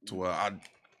to where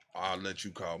I'll let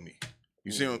you call me.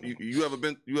 You see, you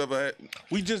ever had?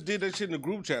 We just did that shit in the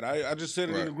group chat. I just said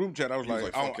it in the group chat. I was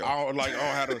like, I don't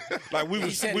have to. Like we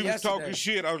was talking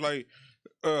shit. I was like,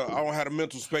 I don't have a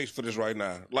mental space for this right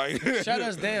now. Like, shut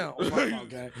us down.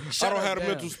 I don't have a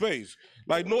mental space.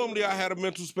 Like normally, I had a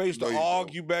mental space to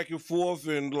argue back and forth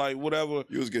and like whatever.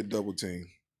 You was getting double teamed.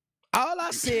 All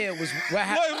I said was,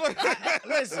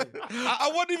 listen, I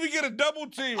wouldn't even get a double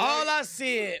team. All I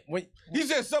said when he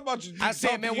said something about you. I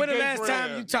said, man, when the last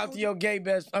time you talked to your gay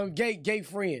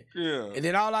friend? Yeah. And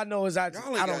then all I know is I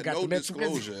don't got no the mental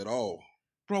disclosure at all.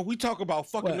 Bro, we talk about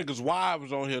fucking niggas'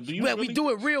 wives on here. Do you? Well, really? We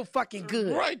do it real fucking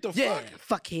good. Right the fuck,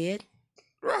 fuckhead.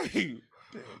 Right. Damn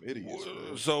idiots.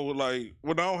 So like,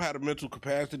 when I don't have the mental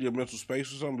capacity or mental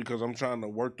space or something because I'm trying to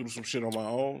work through some shit on my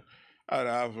own,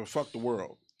 I fuck the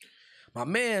world. My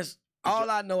man's, all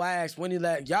I know, I asked when he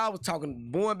left. Y'all was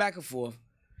talking, going back and forth.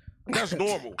 That's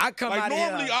normal. I come like out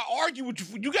normally here, I argue with you.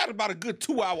 You got about a good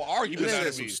 2-hour argument. You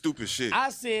said some stupid shit.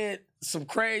 I said some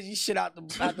crazy shit out the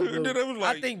blue.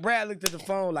 Like, I think Brad looked at the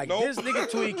phone like, this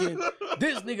nigga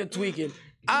tweaking.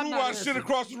 I blew my shit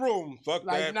across the room. Fuck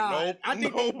like, that. Nah, nope. I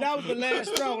think that was the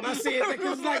last straw. When I said that,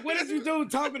 because like, what is he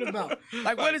dude talking about?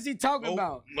 Like, what is he talking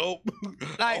about? Nope.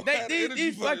 Like,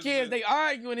 these fuckheads, they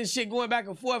arguing and shit, going back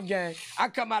and forth, gang. I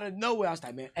come out of nowhere. I was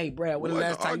like, man, hey, Brad, when the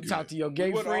last time you talked to your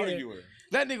gay friend? Arguing.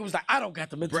 That nigga was like, I don't got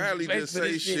the mental Bradley space just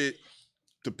say shit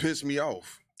to piss me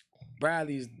off.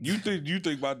 Bradley's. You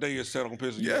think my day is set on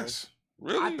pissing you off? Yes.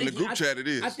 Really? In the group chat, it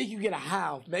is. I think you get a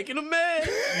howl making a man.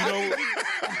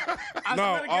 You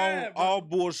know, all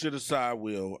bullshit aside,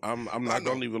 Will, I'm not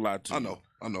gonna even lie to you.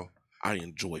 I know. I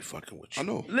enjoy fucking with you. I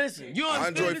know. Listen, you I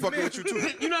enjoy fucking with you too.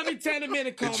 You know what I mean? 10 a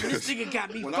minute call me. This nigga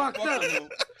got me fucked up.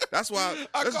 That's why.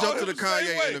 Let's jump to the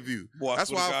Kanye interview. Boy,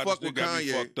 that's why I fuck with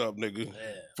Kanye. Fucked up, nigga. Yeah.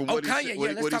 From what he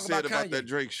said about that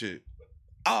Drake shit.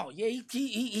 Oh yeah, he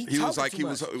was like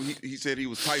he said he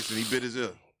was Tyson. He bit his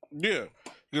ear. Yeah.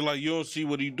 You're like, you don't see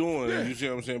what he doing. Yeah. You see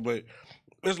what I'm saying? But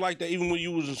it's like that even when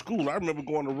you was in school. I remember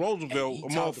going to Roosevelt. A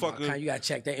motherfucker. You gotta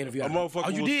check that interview out. A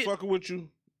motherfucker was fucking with you.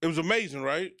 It was amazing,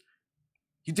 right?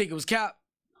 You think it was cap?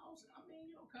 No, I mean,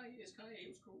 you know, Kanye is Kanye. It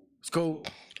was cool. It's cool.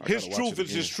 His truth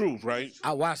is his truth, right?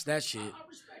 I watched that shit.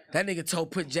 That nigga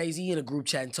put Jay-Z in a group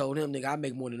chat and told him, nigga, I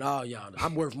make more than all y'all.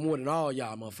 I'm worth more than all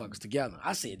y'all motherfuckers together.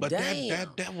 I said, but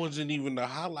damn. That wasn't even the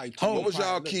highlight. What was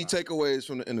y'all key takeaways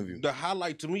from the interview? The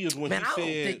highlight to me is when he said... I don't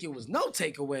think it was no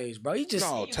takeaways, bro. He just...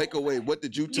 No, takeaway. What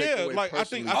did you take away like,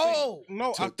 personally? I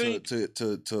think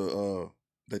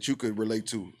that you could relate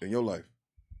to in your life?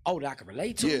 Oh, that I can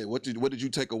relate to? Yeah, what did you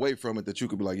take away from it that you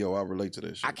could be like, yo, I relate to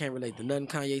this shit? I can't relate to nothing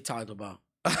Kanye talked about.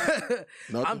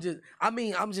 I'm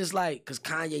just like, cause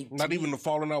Kanye. Not even the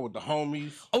falling out with the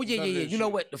homies. Oh yeah. You know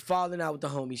what? The falling out with the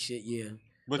homie shit, yeah.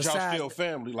 But y'all still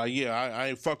family. Like, yeah, I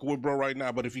ain't fucking with bro right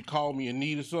now, but if he called me and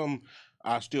needed something,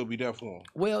 I'll still be there for him.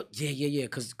 Well, yeah.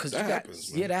 Cause that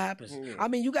happens. Yeah, that happens. Yeah. I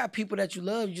mean, you got people that you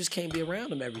love, you just can't be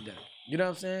around them every day. You know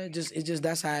what I'm saying? It's just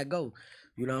that's how it go.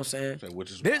 You know what I'm saying?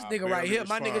 This nigga right here,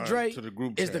 my nigga Drake,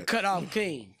 is the cutoff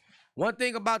king. One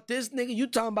thing about this nigga, you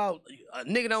talking about a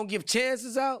nigga don't give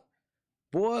chances out?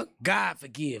 Boy, God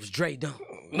forgives, Dre don't.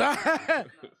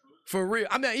 For real.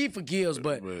 I mean, he forgives,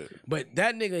 but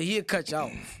that nigga, he'll cut you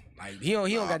off. Like, he don't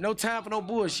got no time for no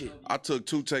bullshit. I took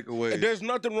 2 takeaways. There's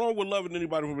nothing wrong with loving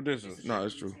anybody from a distance. No,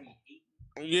 that's true.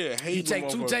 Yeah, you take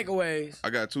 2 takeaways. I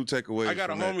got 2 takeaways. I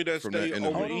got a homie that stay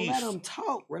over east. Let him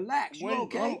talk. Relax. You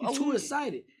okay? You too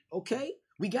excited. Okay?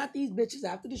 We got these bitches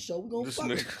after the show. We gonna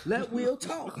fuck. Let Will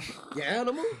talk. You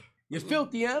animal? You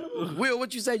filthy animal. Will,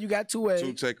 what you say? You got 2 eggs.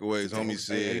 2 takeaways. Homie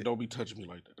said, hey, don't be touching me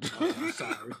like that. I'm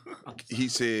sorry. He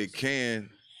said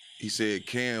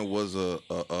can was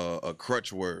a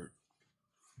crutch word.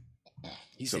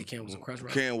 He said can was a crutch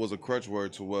word? Can was a crutch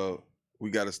word to, well, we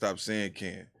got to stop saying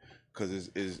can. Because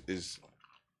it's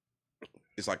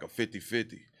like a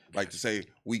 50-50. Like to say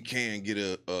we can get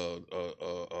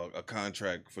a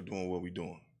contract for doing what we're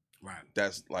doing. Right.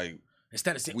 That's like,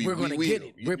 instead of saying we're going to get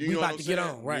it, we about to get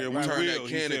on. Right. Yeah, we turn that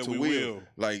can into will.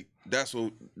 Like that's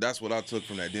what I took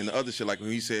from that. Then the other shit, like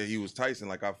when he said he was Tyson,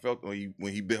 like I felt when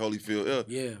he bit Holyfield up.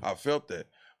 Yeah. I felt that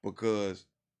because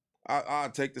I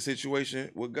take the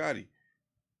situation with Gotti.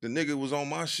 The nigga was on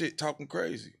my shit talking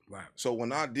crazy. Right. So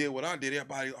when I did what I did,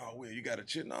 everybody, oh, well, you got to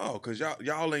chill. No, because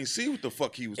y'all ain't see what the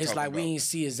fuck he was talking about. It's like we ain't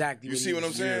see exactly what see what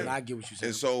I'm saying? I get what you're saying.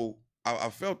 And so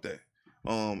I felt that.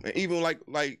 And even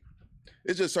like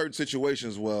it's just certain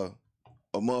situations where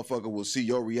a motherfucker will see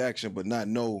your reaction but not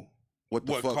know what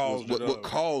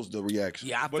caused the reaction.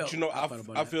 Yeah,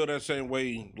 I feel that same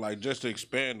way, like just to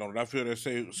expand on it, I feel that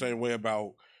same way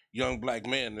about young black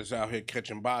men that's out here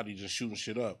catching bodies and shooting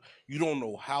shit up. You don't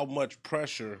know how much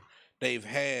pressure they've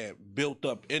had built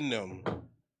up in them,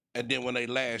 and then when they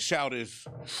last shout is,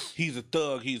 he's a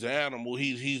thug, he's an animal,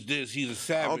 he's this, he's a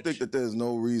savage. I don't think that there's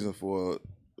no reason for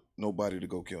nobody to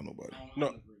go kill nobody.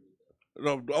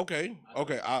 No, okay.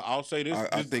 I'll say this.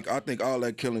 I think all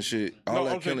that killing shit,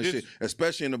 shit,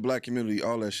 especially in the black community,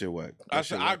 all that shit whack.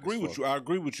 I agree with you. I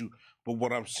agree with you. But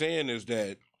what I'm saying is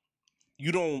that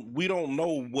we don't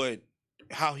know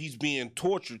how he's being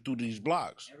tortured through these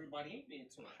blocks. Everybody ain't being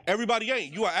tortured. Everybody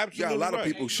ain't. You are absolutely right. You got a lot of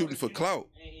people shooting for clout.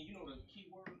 And you know the key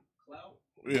word, clout?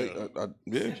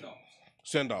 Yeah.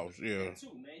 Send-offs, yeah. That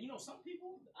too, man. You know, some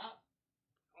people, I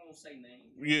won't say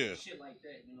names. Yeah. Shit like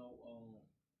that, you know.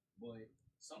 But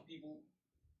some people,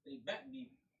 they back me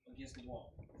against the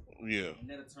wall. Yeah. And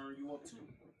that'll turn you up too.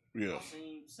 Yeah. I've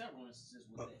seen several instances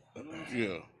with that. You know what I'm saying?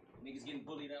 Yeah. Niggas getting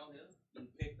bullied out here, getting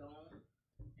picked on,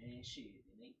 and shit,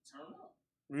 and they turn up.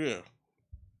 Yeah.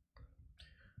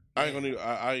 I ain't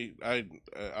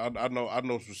gonna. I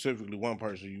know specifically one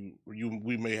person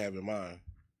we may have in mind,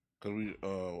 cause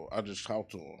I just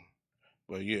talked to him,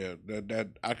 but yeah, that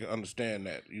I can understand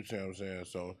that. You see what I'm saying?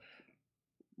 So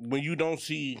when you don't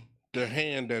see the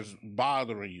hand that's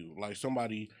bothering you, like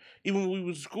somebody, even when we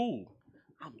was in school.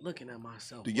 I'm looking at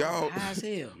myself. Y'all,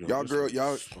 even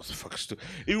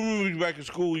when we was back in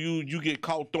school, you get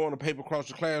caught throwing a paper across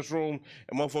the classroom,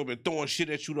 and motherfucker been throwing shit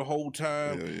at you the whole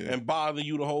time and bothering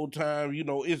you the whole time. You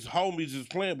know, it's homies is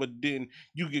playing, but then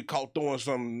you get caught throwing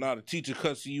something. Now the teacher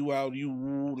cussing you out.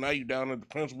 Now you down at the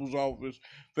principal's office,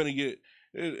 finna get.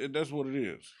 That's what it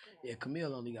is. Yeah,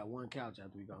 Camille only got one couch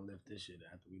after we gonna lift this shit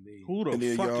after we leave. Who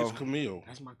the fuck is Camille?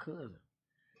 That's my cousin.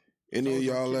 Any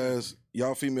of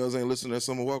y'all females ain't listening to that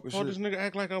Summer Walker shit? Oh, this nigga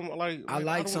act like I'm like. I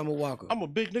like Summer Walker. I'm a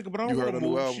big nigga, but I don't want to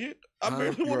move shit. I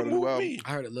barely want to move me.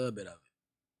 I heard a little bit of it.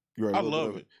 You heard a little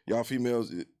bit of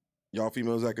it. Y'all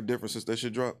females act different since that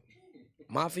shit dropped.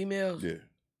 My females? Yeah.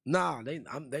 Nah, I don't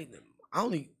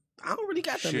really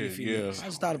got that many females. Yeah. I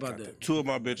just thought about that. 2 of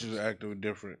my bitches are acting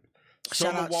different.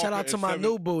 Shout out to my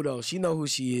new boo though. She know who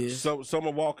she is.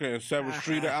 Summer Walker and 7th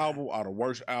Street album are the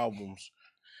worst albums.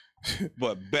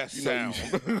 But best sound.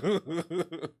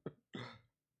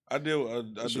 I did.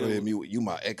 You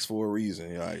my ex for a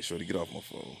reason. All right, shorty, get off my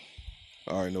phone.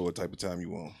 I already know what type of time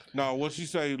you want. No, what she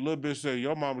say, little bitch say,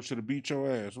 your mama should have beat your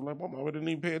ass. I'm like, my mama didn't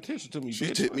even pay attention to me. She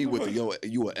tipped me with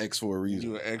you an ex for a reason.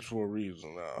 You an ex for a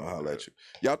reason. I'll holler at you.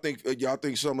 Y'all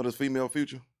think some of the female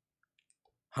future?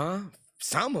 Huh?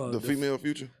 Some of the female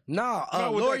future? No,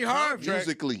 Lori Harvey.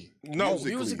 Musically. No,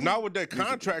 not with that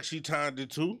contract she tied it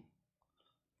to.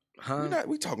 Huh?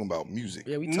 We talking about music.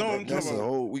 Yeah, we talking that's a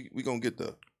whole. We gonna get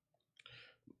the.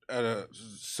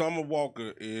 Summer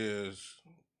Walker is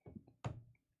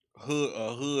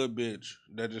a hood bitch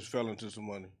that just fell into some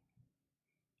money.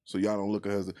 So y'all don't look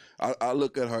at her as I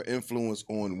look at her influence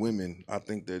on women. I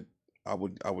think that I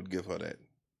would give her that.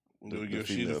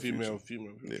 She's a female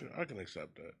future. Yeah. I can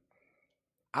accept that.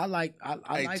 I like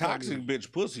toxic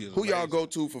bitch pussy is who amazing. Y'all go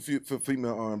to for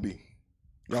female R&B?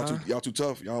 Y'all too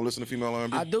tough. Y'all don't listen to female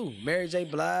R&B? I do. Mary J.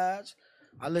 Blige.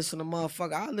 I listen to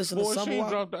motherfucker. I listen to Summer Walker.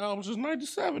 She dropped the album since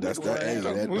 '97. That's that.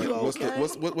 Hey, what's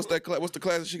the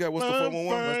class she got? What's the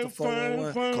 411? What's the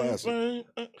 411? Classic.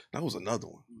 That was another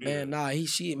one. Man,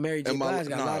 Mary J. Blige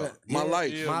got a lot of My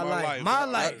Life. Yeah, My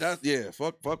Life. That's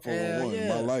fuck 411. Yeah.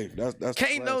 My Life. That's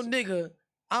can't no nigga.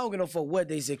 I don't give no fuck what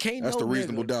they say. That's the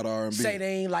Reasonable Doubt R&B. Say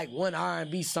they ain't like one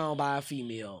R&B song by a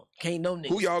female. Can't no nigga.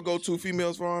 Who y'all go to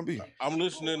females for R&B? I'm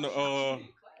listening to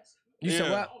You said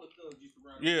what?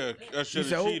 Yeah, I should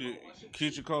have cheated.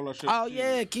 Keisha Cole, that shit. Oh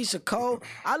yeah, Keisha Cole.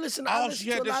 I listen to she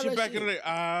had that shit back in the day.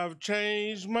 I've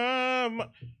changed my mind.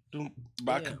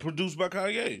 Produced by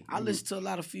Kanye. I listen to a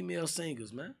lot of female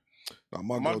singers, man. Now,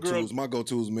 my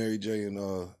go-to is Mary J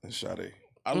and Sade.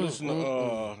 I listen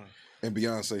to and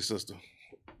Beyonce's sister.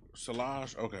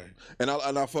 Solange, okay. And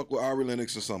I fuck with Ari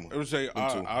Lennox or something. I would say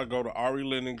I go to Ari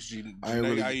Lennox. I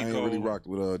ain't really rocked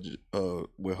with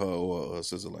her or a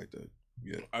sister like that.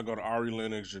 Yeah. I go to Ari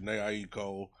Lennox, Janae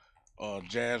Aiko,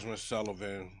 Jasmine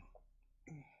Sullivan,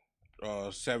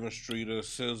 7th Streeter,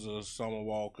 SZA, Summer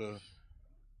Walker,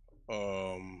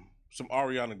 some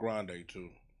Ariana Grande too.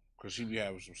 Cause she be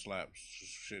having some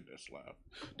shit that slap.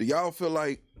 Do y'all feel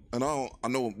like, and I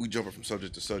know we jumping from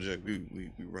subject to subject, we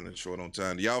running short on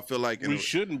time. Do y'all feel like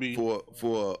shouldn't be for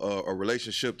a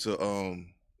relationship to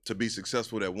be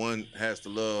successful that one has to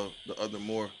love the other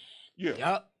more? Yeah.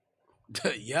 Yep.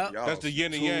 Yep. That's the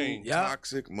yin and yang.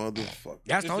 Toxic motherfucker.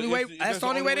 That's the only way. That's the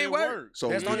only way they work. So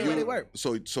that's the only way they work.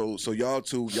 So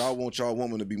y'all want y'all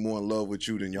woman to be more in love with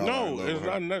you than y'all are in love with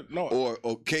her? No.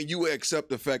 Or can you accept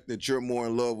the fact that you're more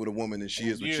in love with a woman than she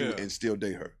is with you and still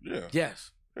date her? Yeah.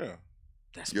 Yes. Yeah.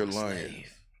 That's you're lying.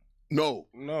 Slave. No.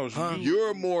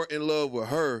 You're more in love with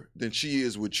her than she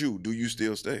is with you. Do you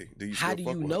still stay? How do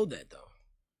you know that though?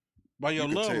 By your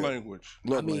love language.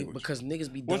 Because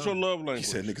niggas be dumb. What's your love language? He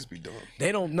said niggas be dumb.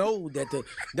 They don't know that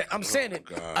I'm saying it.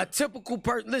 God. A typical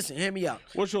person. Listen, hear me out.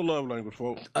 What's your love language,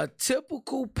 folks? A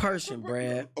typical person,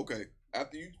 Brad. Okay.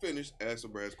 After you finish, answer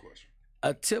Brad's question.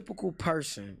 A typical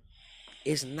person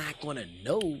is not gonna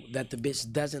know that the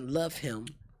bitch doesn't love him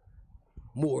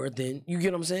more than, you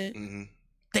get what I'm saying? Mm-hmm.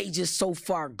 They just so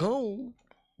far gone,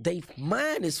 they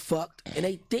mind is fucked, and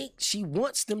they think she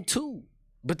wants them too.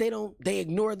 But they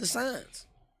ignore the signs.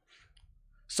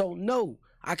 So no,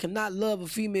 I cannot love a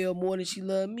female more than she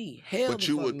loved me. Hell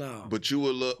no. But you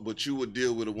would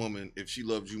deal with a woman if she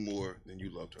loved you more than you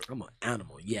loved her. I'm an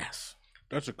animal, yes.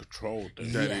 That's a control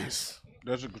thing. Yes.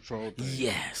 That's a control thing.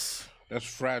 Yes. That's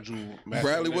fragile masculinity.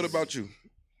 Bradley, what about you?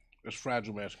 That's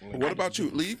fragile masculinity. What about you?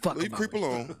 Leave creep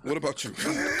alone. What about you?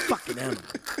 Fucking animal.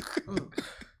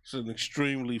 It's an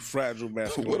extremely fragile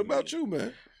masculinity. What about you,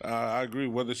 man? I agree.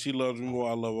 Whether she loves me more,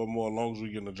 I love her more. As long as we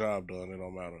getting the job done, it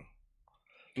don't matter.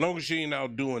 As long as she ain't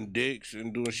out doing dicks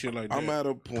and doing shit like that. I'm at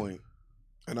a point,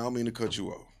 and I don't mean to cut you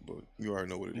off, but you already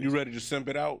know what it is. You ready to simp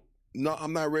it out? No,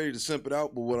 I'm not ready to simp it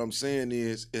out, but what I'm saying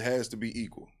is it has to be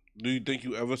equal. Do you think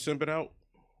you ever simp it out?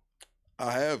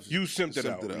 I have. You simped it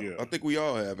out. Yeah. I think we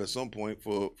all have at some point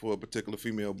for a particular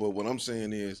female, but what I'm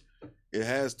saying is it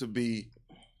has to be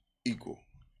equal.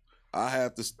 I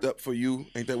have to step for you.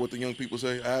 Ain't that what the young people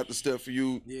say? I have to step for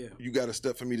you. Yeah. You got to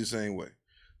step for me the same way.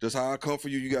 Just how I come for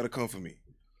you, you got to come for me.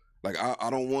 Like, I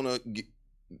don't want to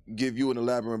give you an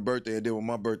elaborate birthday, and then when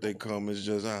my birthday comes, it's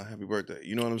just, happy birthday.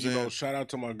 You know what I'm saying? You know, shout out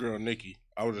to my girl, Nikki.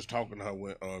 I was just talking to her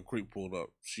when Creep pulled up.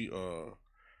 She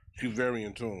very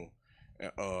in tune.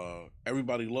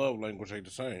 Everybody love language ain't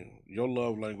the same. Your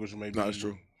love language may be... No, that's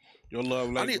true. Your love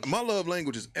language... My love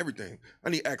language is everything. I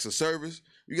need acts of service.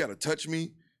 You got to touch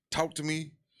me. Talk to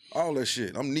me, all that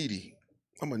shit. I'm needy.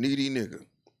 I'm a needy nigga.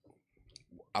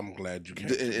 I'm glad you came.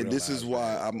 And this is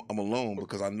why I'm alone,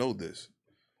 because I know this.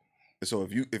 And so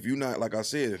if you not, like I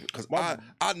said, because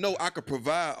I know I could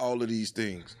provide all of these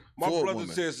things. My brother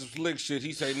says some slick shit.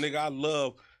 He say, nigga, I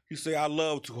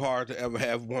love too hard to ever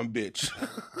have one bitch.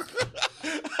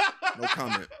 No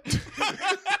comment.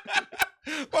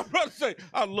 My brother say,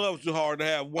 I love too hard to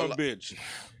have one bitch.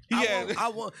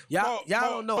 Y'all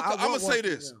don't know. I'm gonna say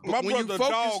this. My brother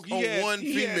dog, he had one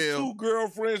female, had 2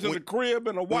 girlfriends in the crib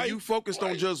and a wife. When you focused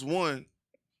on just one,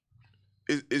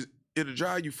 it'll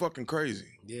drive you fucking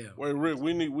crazy. Yeah. Wait, Rick,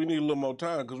 we need a little more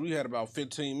time because we had about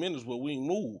 15 minutes where we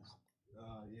moved.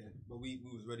 Yeah, but we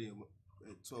was ready at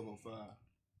 12:05. Sorry.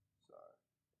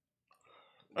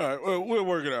 All right, well, we'll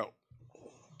work it out.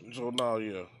 So now,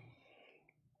 yeah.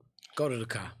 Go to the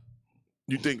car.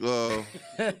 You think,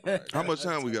 how much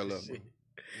time we got left? Yeah,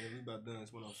 we about done.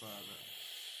 It's 1:05 now.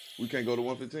 We can't go to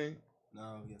 1:15?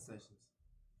 No, we got sessions.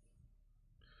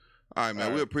 All right, man. All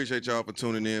right. We appreciate y'all for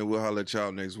tuning in. We'll holler at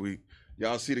y'all next week.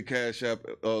 Y'all see the Cash App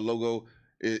logo.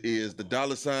 It is the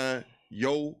 $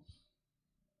 Yo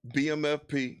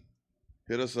BMFP.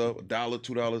 Hit us up. $1,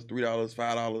 $2, $3,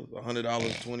 $5, $100,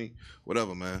 $20,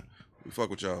 whatever, man. We fuck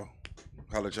with y'all.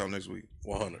 Holler at y'all next week.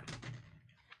 100.